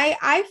know.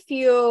 I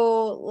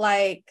feel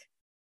like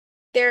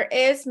there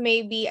is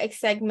maybe a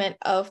segment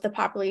of the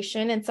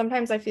population, and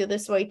sometimes I feel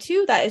this way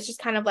too, that is just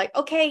kind of like,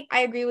 okay,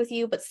 I agree with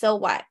you, but so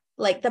what?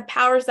 Like, the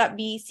powers that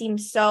be seem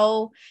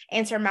so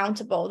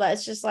insurmountable that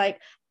it's just like,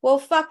 well,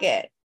 fuck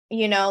it.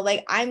 You know,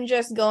 like, I'm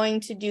just going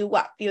to do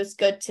what feels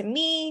good to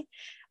me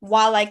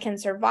while I can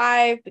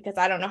survive, because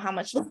I don't know how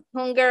much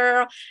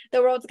longer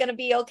the world's going to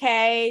be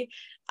okay.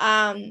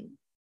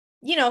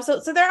 You know, so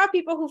there are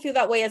people who feel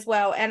that way as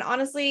well. And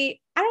honestly,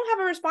 I don't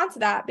have a response to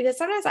that, because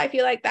sometimes I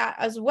feel like that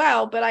as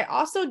well. But I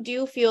also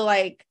do feel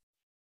like,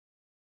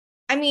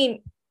 I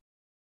mean,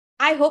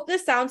 I hope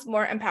this sounds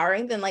more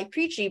empowering than like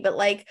preachy, but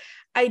like,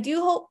 I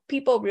do hope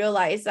people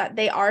realize that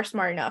they are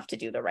smart enough to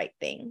do the right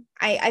thing.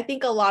 I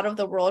think a lot of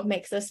the world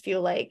makes us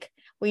feel like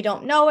we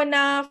don't know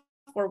enough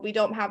or we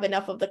don't have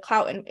enough of the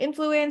clout and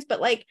influence,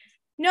 but like,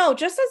 no,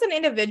 just as an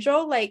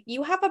individual, like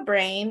you have a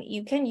brain,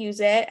 you can use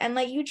it, and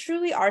like you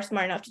truly are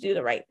smart enough to do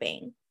the right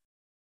thing.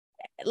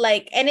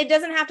 Like, and it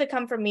doesn't have to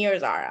come from me or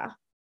Zara.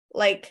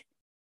 Like,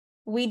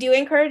 we do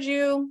encourage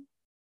you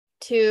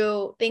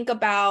to think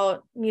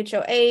about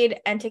mutual aid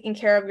and taking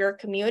care of your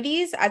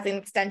communities as an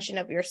extension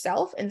of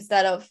yourself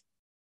instead of,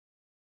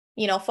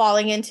 you know,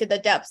 falling into the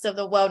depths of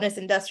the wellness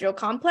industrial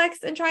complex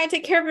and trying to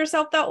take care of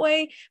yourself that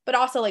way. But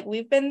also, like,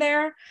 we've been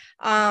there.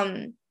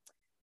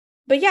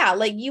 But yeah,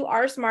 like, you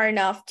are smart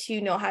enough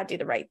to know how to do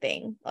the right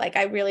thing. Like,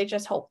 I really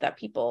just hope that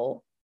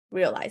people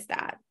realize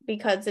that,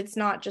 because it's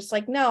not just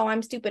like, no,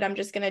 I'm stupid, I'm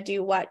just going to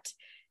do what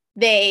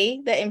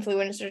the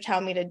influencer,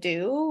 tell me to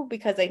do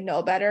because they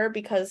know better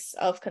because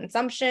of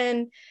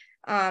consumption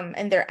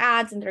and their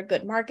ads and their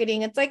good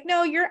marketing. It's like,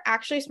 no, you're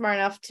actually smart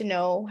enough to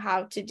know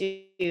how to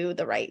do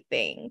the right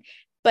thing,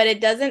 but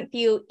it doesn't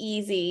feel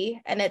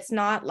easy. And it's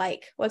not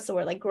like, what's the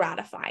word, like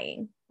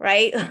gratifying,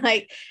 right?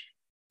 Like,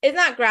 it's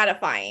not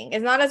gratifying.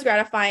 It's not as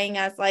gratifying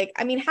as like,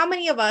 I mean, how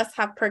many of us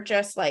have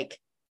purchased like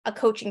a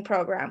coaching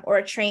program or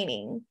a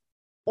training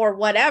or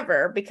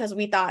whatever because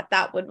we thought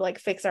that would like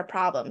fix our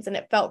problems, and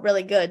it felt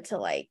really good to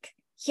like,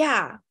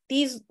 yeah,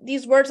 these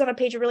words on a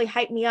page really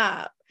hype me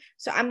up,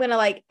 so I'm gonna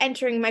like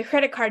entering my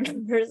credit card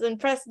numbers and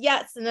press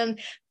yes, and then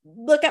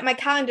look at my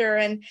calendar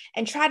and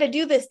try to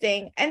do this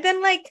thing, and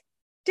then like,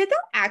 did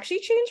that actually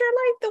change your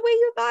life the way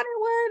you thought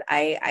it would?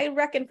 I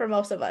reckon for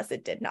most of us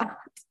it did not.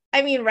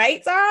 I mean,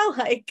 right, Zara?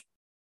 Like,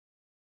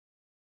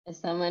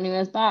 as someone who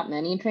has bought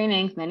many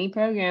trainings, many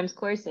programs,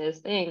 courses,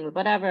 things,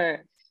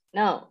 whatever,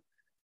 no,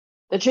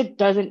 that shit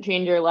doesn't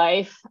change your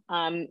life.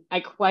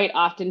 I quite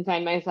often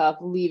find myself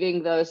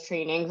leaving those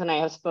trainings, and I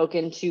have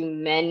spoken to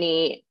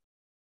many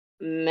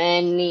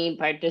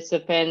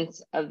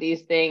participants of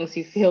these things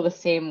who feel the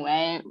same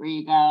way, where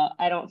you go,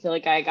 I don't feel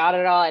like I got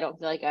it all. I don't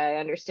feel like I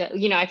understand.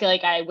 You know, I feel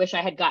like I wish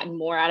I had gotten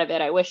more out of it.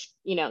 I wish,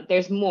 you know,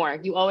 there's more.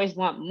 You always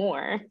want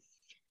more.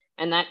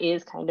 And that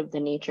is kind of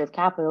the nature of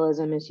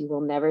capitalism, is you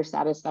will never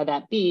satisfy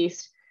that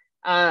beast.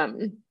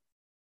 And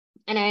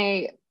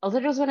I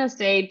also just want to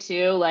say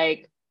too,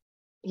 like,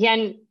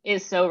 Hien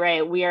is so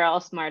right. We are all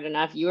smart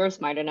enough. You are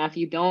smart enough.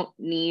 You don't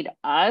need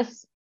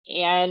us.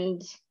 And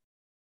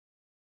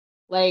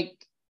like,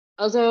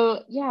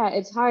 also, yeah,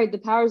 it's hard. The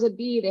powers that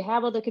be, they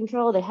have all the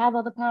control, they have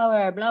all the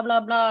power, blah, blah,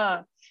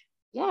 blah.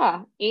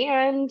 Yeah.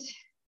 And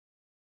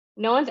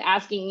no one's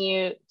asking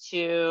you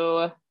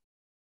to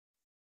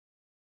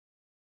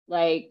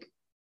like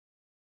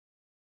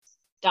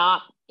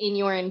stop in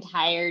your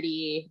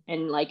entirety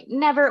and like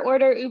never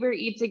order Uber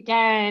Eats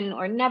again,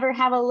 or never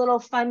have a little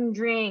fun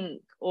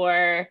drink,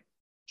 or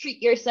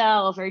treat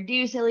yourself, or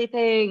do silly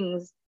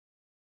things,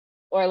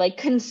 or like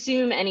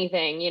consume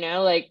anything, you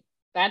know, like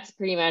that's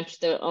pretty much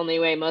the only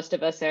way most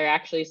of us are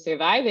actually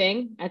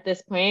surviving at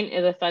this point,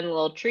 is a fun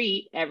little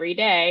treat every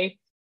day.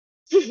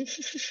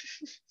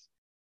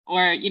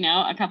 Or, you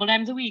know, a couple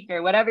times a week,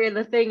 or whatever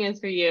the thing is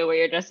for you, where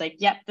you're just like,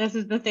 yep, this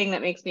is the thing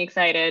that makes me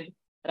excited,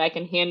 that I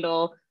can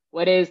handle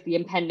what is the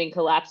impending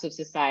collapse of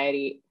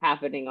society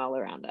happening all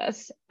around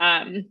us.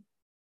 And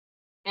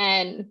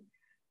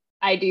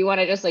I do want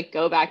to just like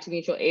go back to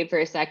mutual aid for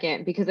a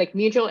second, because like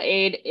mutual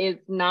aid is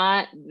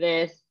not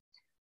this,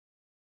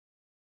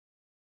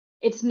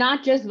 it's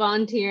not just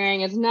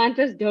volunteering, it's not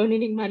just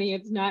donating money,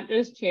 it's not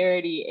just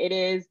charity. It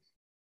is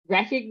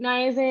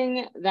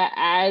recognizing that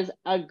as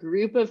a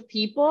group of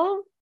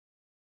people,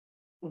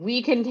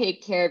 we can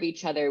take care of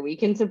each other. We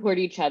can support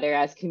each other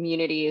as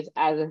communities,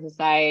 as a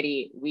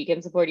society. We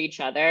can support each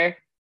other,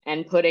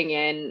 and putting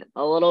in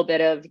a little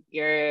bit of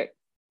your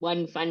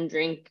one fun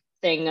drink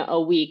thing a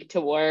week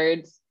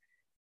towards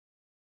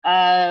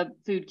a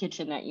food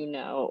kitchen that you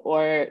know,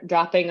 or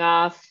dropping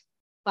off,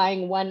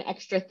 buying one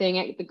extra thing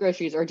at the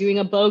groceries, or doing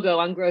a BOGO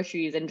on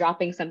groceries and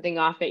dropping something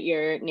off at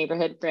your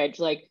neighborhood fridge.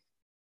 Like,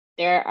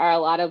 there are a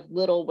lot of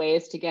little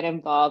ways to get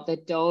involved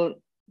that don't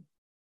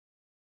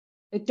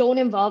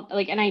involve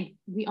like, and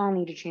we all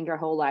need to change our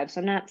whole lives.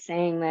 So I'm not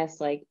saying this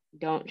like,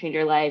 don't change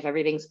your life,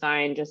 everything's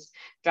fine, just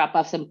drop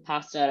off some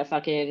pasta at a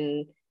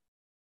fucking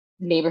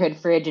neighborhood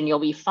fridge and you'll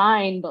be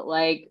fine. But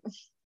like,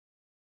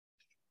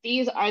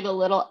 these are the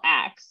little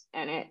acts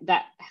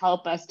that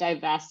help us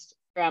divest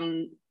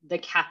from the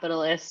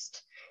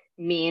capitalist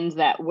means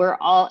that we're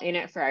all in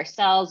it for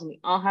ourselves, and we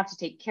all have to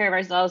take care of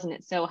ourselves, and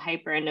it's so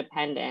hyper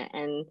independent.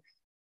 And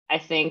I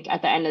think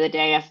at the end of the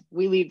day, if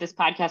we leave this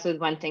podcast with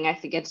one thing, I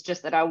think it's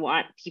just that I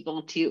want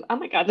people to, oh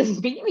my God, this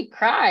is making me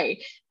cry.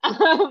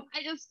 I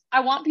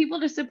want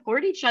people to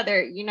support each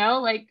other, you know,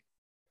 like,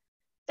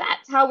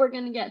 that's how we're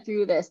going to get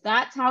through this.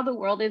 That's how the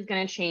world is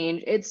going to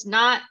change. It's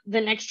not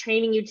the next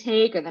training you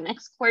take, or the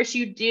next course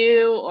you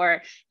do,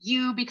 or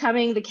you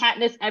becoming the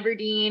Katniss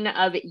Everdeen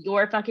of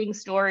your fucking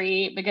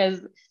story,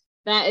 because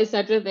that is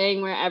such a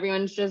thing where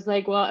everyone's just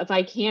like, well, if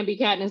I can't be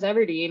Katniss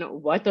Everdeen,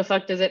 what the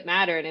fuck does it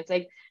matter? And it's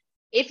like,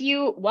 if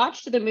you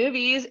watched the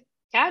movies,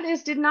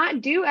 Katniss did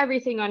not do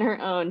everything on her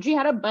own. She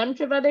had a bunch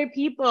of other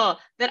people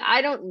that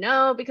I don't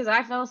know because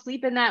I fell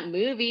asleep in that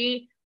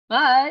movie,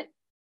 but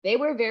they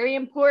were very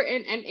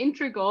important and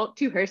integral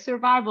to her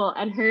survival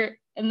and her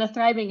and the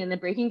thriving and the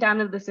breaking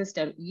down of the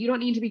system. You don't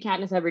need to be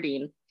Katniss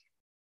Everdeen.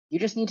 You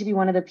just need to be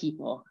one of the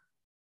people.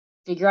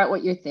 Figure out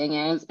what your thing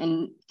is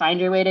and find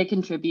your way to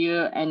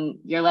contribute, and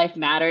your life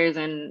matters.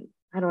 And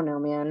I don't know,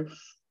 man.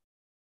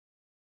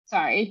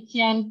 Sorry,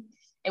 Hien.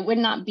 It would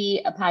not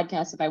be a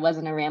podcast if I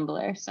wasn't a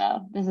rambler.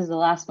 So this is the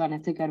last one.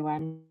 It's a good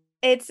one.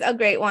 It's a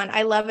great one.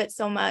 I love it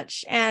so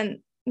much. And,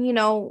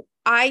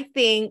 I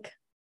think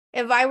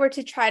if I were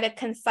to try to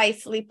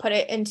concisely put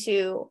it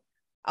into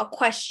a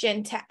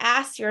question to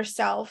ask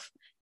yourself,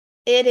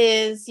 it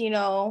is,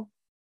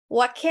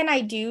 what can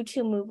I do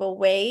to move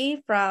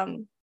away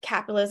from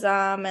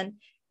capitalism and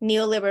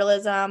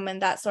neoliberalism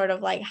and that sort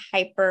of like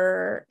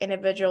hyper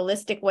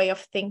individualistic way of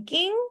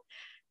thinking?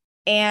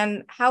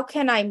 And how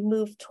can I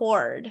move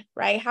toward,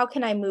 right? How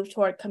can I move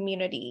toward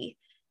community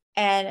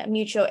and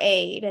mutual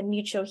aid and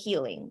mutual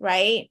healing,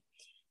 right?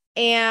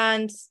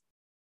 And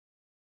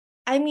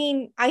I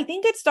mean, I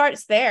think it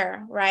starts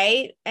there,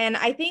 right? And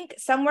I think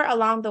somewhere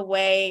along the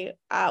way,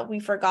 we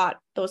forgot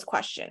those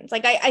questions.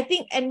 Like, I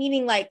think, and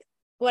meaning like,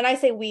 when I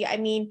say we, I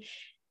mean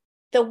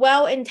the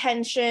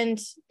well-intentioned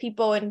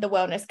people in the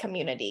wellness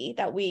community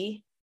that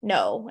we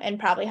know and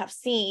probably have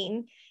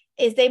seen,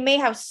 is they may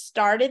have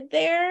started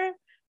there,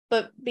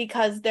 but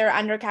because they're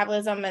under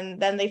capitalism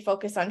and then they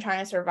focus on trying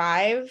to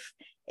survive,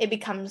 it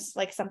becomes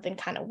like something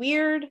kind of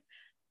weird.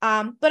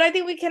 But I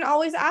think we can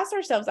always ask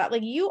ourselves that,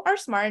 like, you are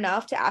smart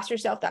enough to ask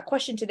yourself that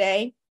question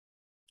today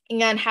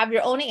and have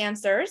your own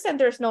answers. And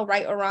there's no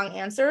right or wrong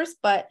answers,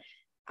 but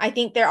I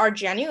think there are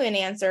genuine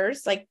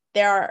answers. Like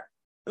there are,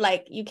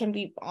 like, you can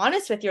be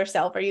honest with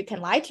yourself or you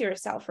can lie to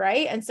yourself,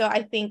 right? And so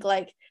I think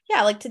like,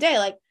 yeah, like today,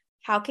 like,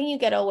 how can you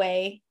get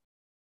away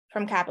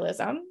from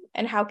capitalism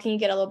and how can you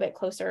get a little bit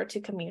closer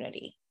to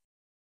community?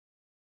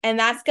 And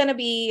that's going to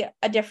be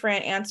a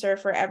different answer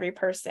for every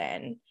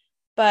person.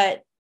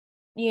 But,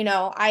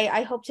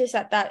 I hope to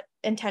set that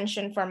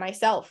intention for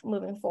myself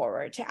moving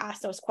forward to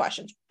ask those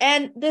questions.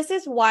 And this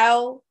is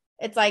while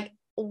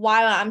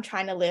I'm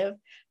trying to live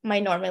my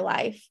normal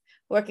life,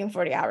 working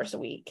 40 hours a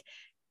week,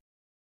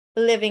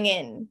 living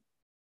in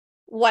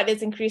what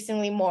is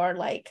increasingly more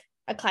like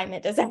a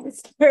climate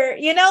disaster,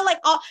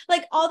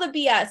 like all the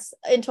BS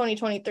in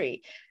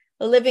 2023,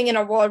 living in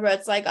a world where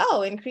it's like,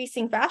 oh,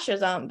 increasing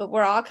fascism, but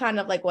we're all kind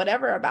of like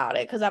whatever about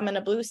it because I'm in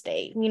a blue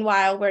state.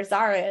 Meanwhile, where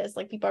Zara is,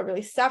 like, people are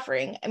really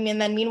suffering. I mean,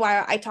 then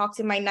meanwhile, I talk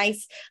to my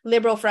nice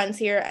liberal friends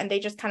here and they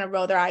just kind of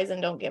roll their eyes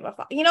and don't give a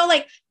fuck,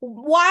 like,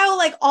 while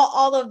like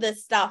all of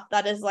this stuff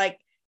that is like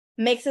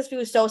makes us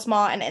feel so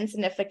small and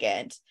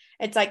insignificant,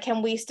 it's like,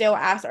 can we still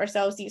ask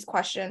ourselves these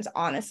questions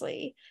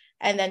honestly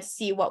and then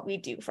see what we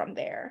do from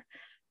there?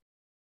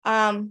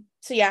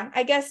 So yeah,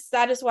 I guess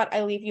that is what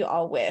I leave you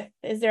all with.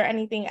 Is there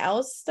anything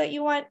else that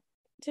you want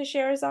to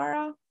share,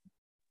 Zara?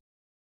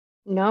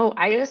 No,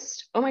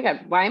 oh my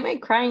God, why am I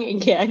crying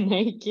again?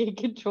 I can't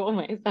control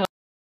myself.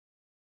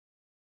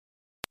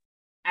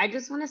 I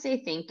just want to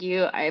say thank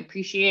you. I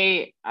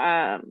appreciate,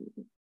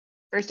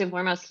 first and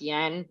foremost,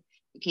 Hien,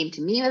 who came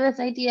to me with this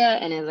idea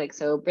and is like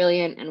so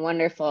brilliant and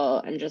wonderful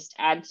and just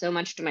adds so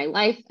much to my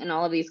life and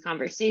all of these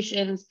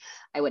conversations.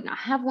 I would not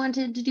have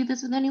wanted to do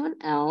this with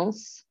anyone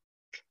else.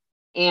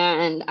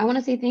 And I want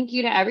to say thank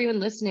you to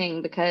everyone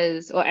listening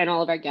and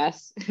all of our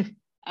guests.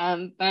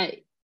 But I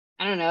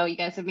don't know, you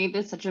guys have made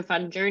this such a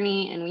fun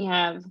journey and we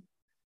have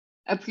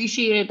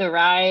appreciated the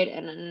ride.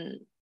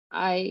 And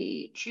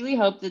I truly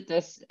hope that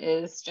this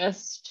is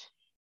just,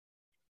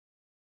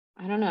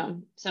 I don't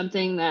know,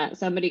 something that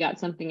somebody got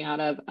something out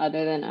of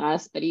other than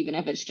us. But even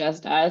if it's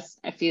just us,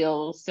 I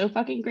feel so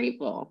fucking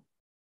grateful.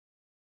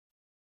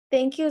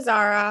 Thank you,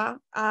 Zara.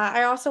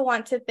 I also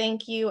want to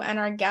thank you and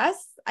our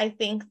guests. I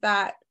think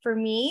that for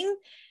me,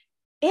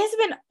 it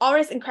has been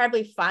always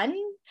incredibly fun.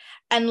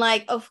 And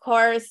like, of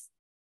course,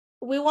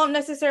 we won't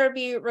necessarily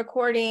be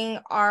recording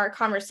our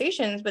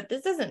conversations, but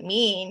this doesn't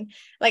mean,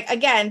 like,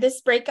 again,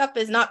 this breakup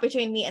is not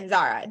between me and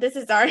Zara. This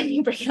is Zara and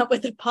me breaking up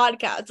with the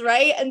podcast,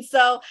 right? And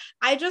so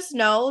I just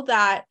know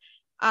that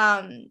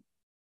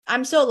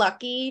I'm so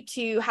lucky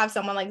to have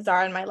someone like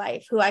Zara in my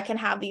life who I can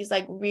have these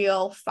like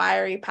real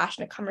fiery,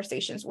 passionate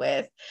conversations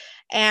with.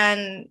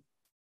 And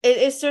it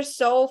is just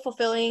so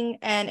fulfilling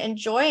and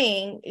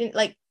enjoying,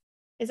 like,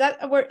 is that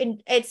a word?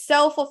 It's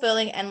so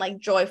fulfilling and like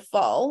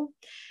joyful.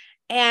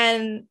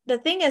 And the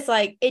thing is,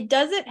 like, it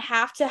doesn't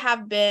have to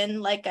have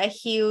been like a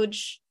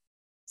huge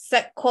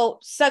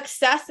quote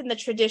success in the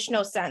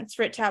traditional sense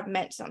for it to have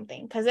meant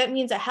something, because it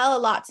means a hell of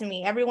a lot to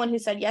me. Everyone who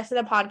said yes to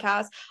the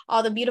podcast,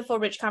 all the beautiful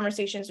rich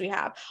conversations we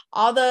have,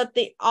 all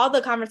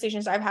the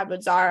conversations I've had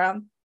with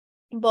Zara,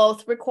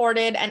 both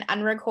recorded and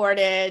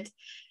unrecorded,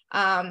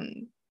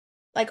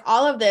 like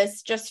all of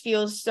this just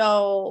feels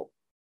so,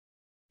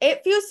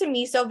 it feels to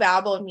me so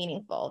valuable and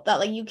meaningful that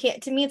like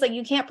it's like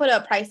you can't put a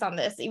price on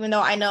this, even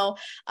though I know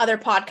other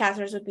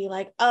podcasters would be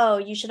like, oh,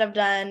 you should have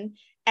done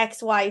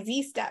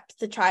XYZ steps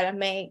to try to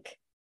make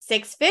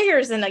 6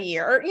 figures in a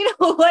year,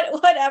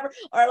 whatever,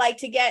 or like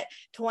to get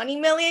 20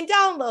 million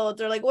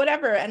downloads or like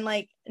whatever. And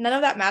like, none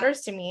of that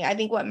matters to me. I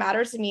think what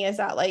matters to me is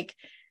that like,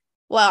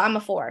 well, I'm a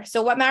 4.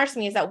 So what matters to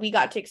me is that we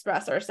got to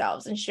express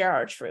ourselves and share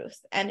our truth.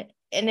 And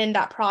in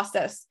that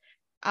process,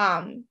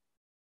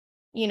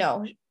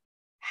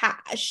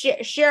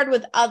 shared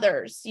with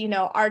others,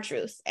 our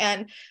truth.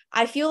 And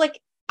I feel like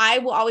I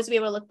will always be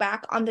able to look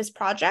back on this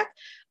project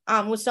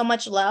with so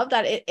much love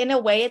that in a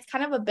way, it's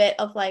kind of a bit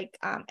of like,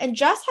 and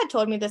Jess had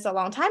told me this a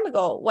long time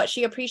ago, what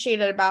she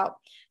appreciated about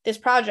this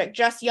project.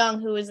 Jess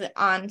Young, who is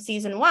on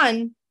season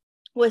 1,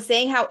 was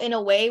saying how in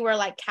a way we're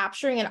like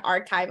capturing an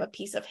archive, a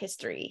piece of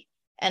history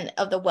and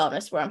of the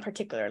wellness world,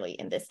 particularly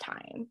in this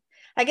time.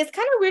 Like, it's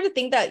kind of weird to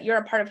think that you're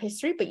a part of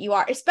history, but you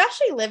are,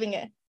 especially living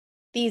it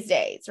these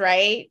days,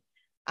 right?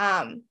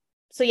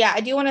 So yeah,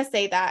 I do want to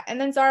say that. And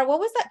then Zara, what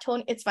was that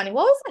it's funny,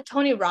 what was that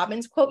Tony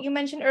Robbins quote you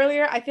mentioned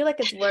earlier? I feel like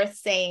it's worth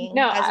saying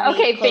as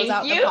we close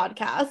out the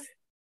podcast.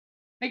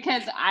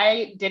 Because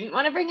I didn't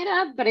want to bring it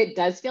up, but it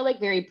does feel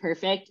like very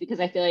perfect, because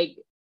I feel like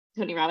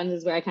Tony Robbins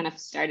is where I kind of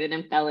started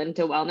and fell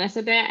into wellness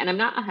a bit. And I'm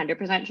not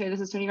 100% sure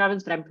this is Tony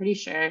Robbins, but I'm pretty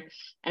sure.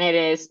 And it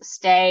is,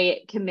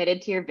 stay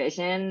committed to your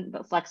vision,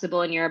 but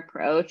flexible in your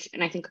approach.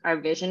 And I think our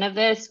vision of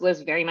this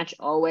was very much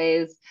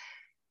always,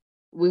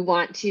 we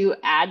want to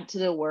add to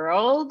the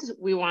world.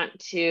 We want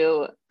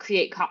to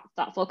create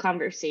thoughtful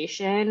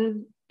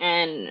conversation,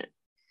 and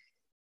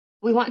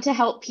we want to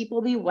help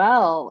people be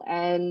well.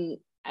 And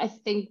I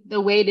think the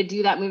way to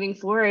do that moving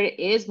forward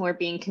is more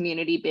being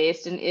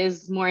community-based and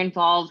is more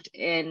involved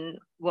in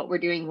what we're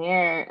doing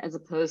there, as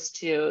opposed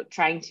to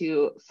trying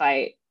to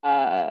fight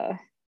a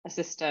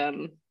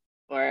system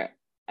or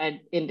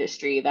an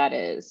industry that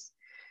is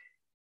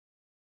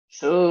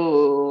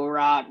so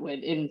wrought with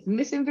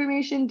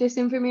misinformation,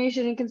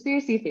 disinformation, and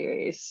conspiracy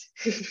theories.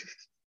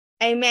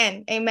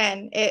 Amen.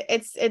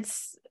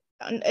 It's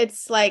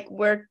like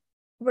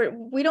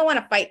we don't want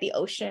to fight the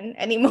ocean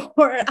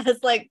anymore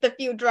as like the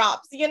few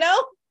drops,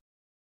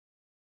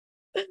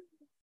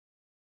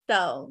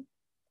 So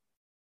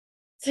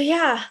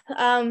yeah.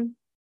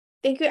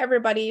 Thank you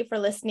everybody for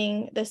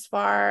listening this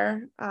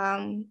far.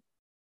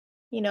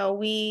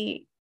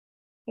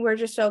 We're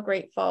just so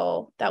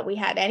grateful that we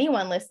had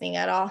anyone listening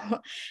at all,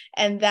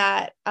 and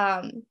that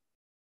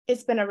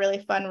it's been a really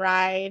fun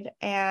ride.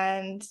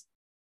 And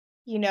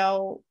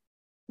though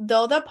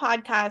the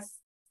podcast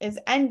is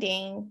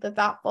ending, the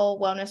Thoughtful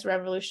Wellness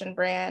Revolution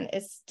brand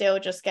is still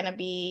just going to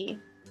be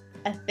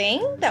a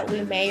thing that we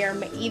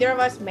either of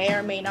us may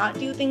or may not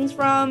do things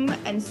from.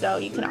 And so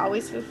you can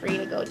always feel free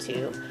to go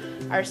to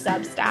our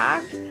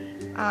Substack,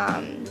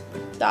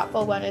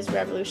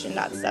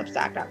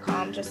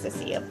 thoughtfulwellnessrevolution.substack.com, just to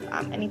see if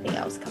anything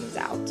else comes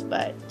out.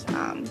 But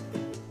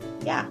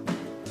yeah,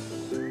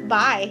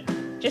 bye.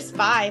 Just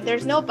bye.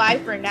 There's no bye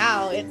for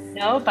now. It's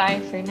no bye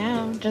for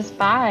now. Just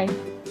bye.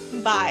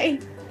 Bye.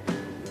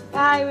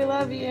 Bye. We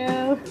love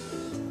you.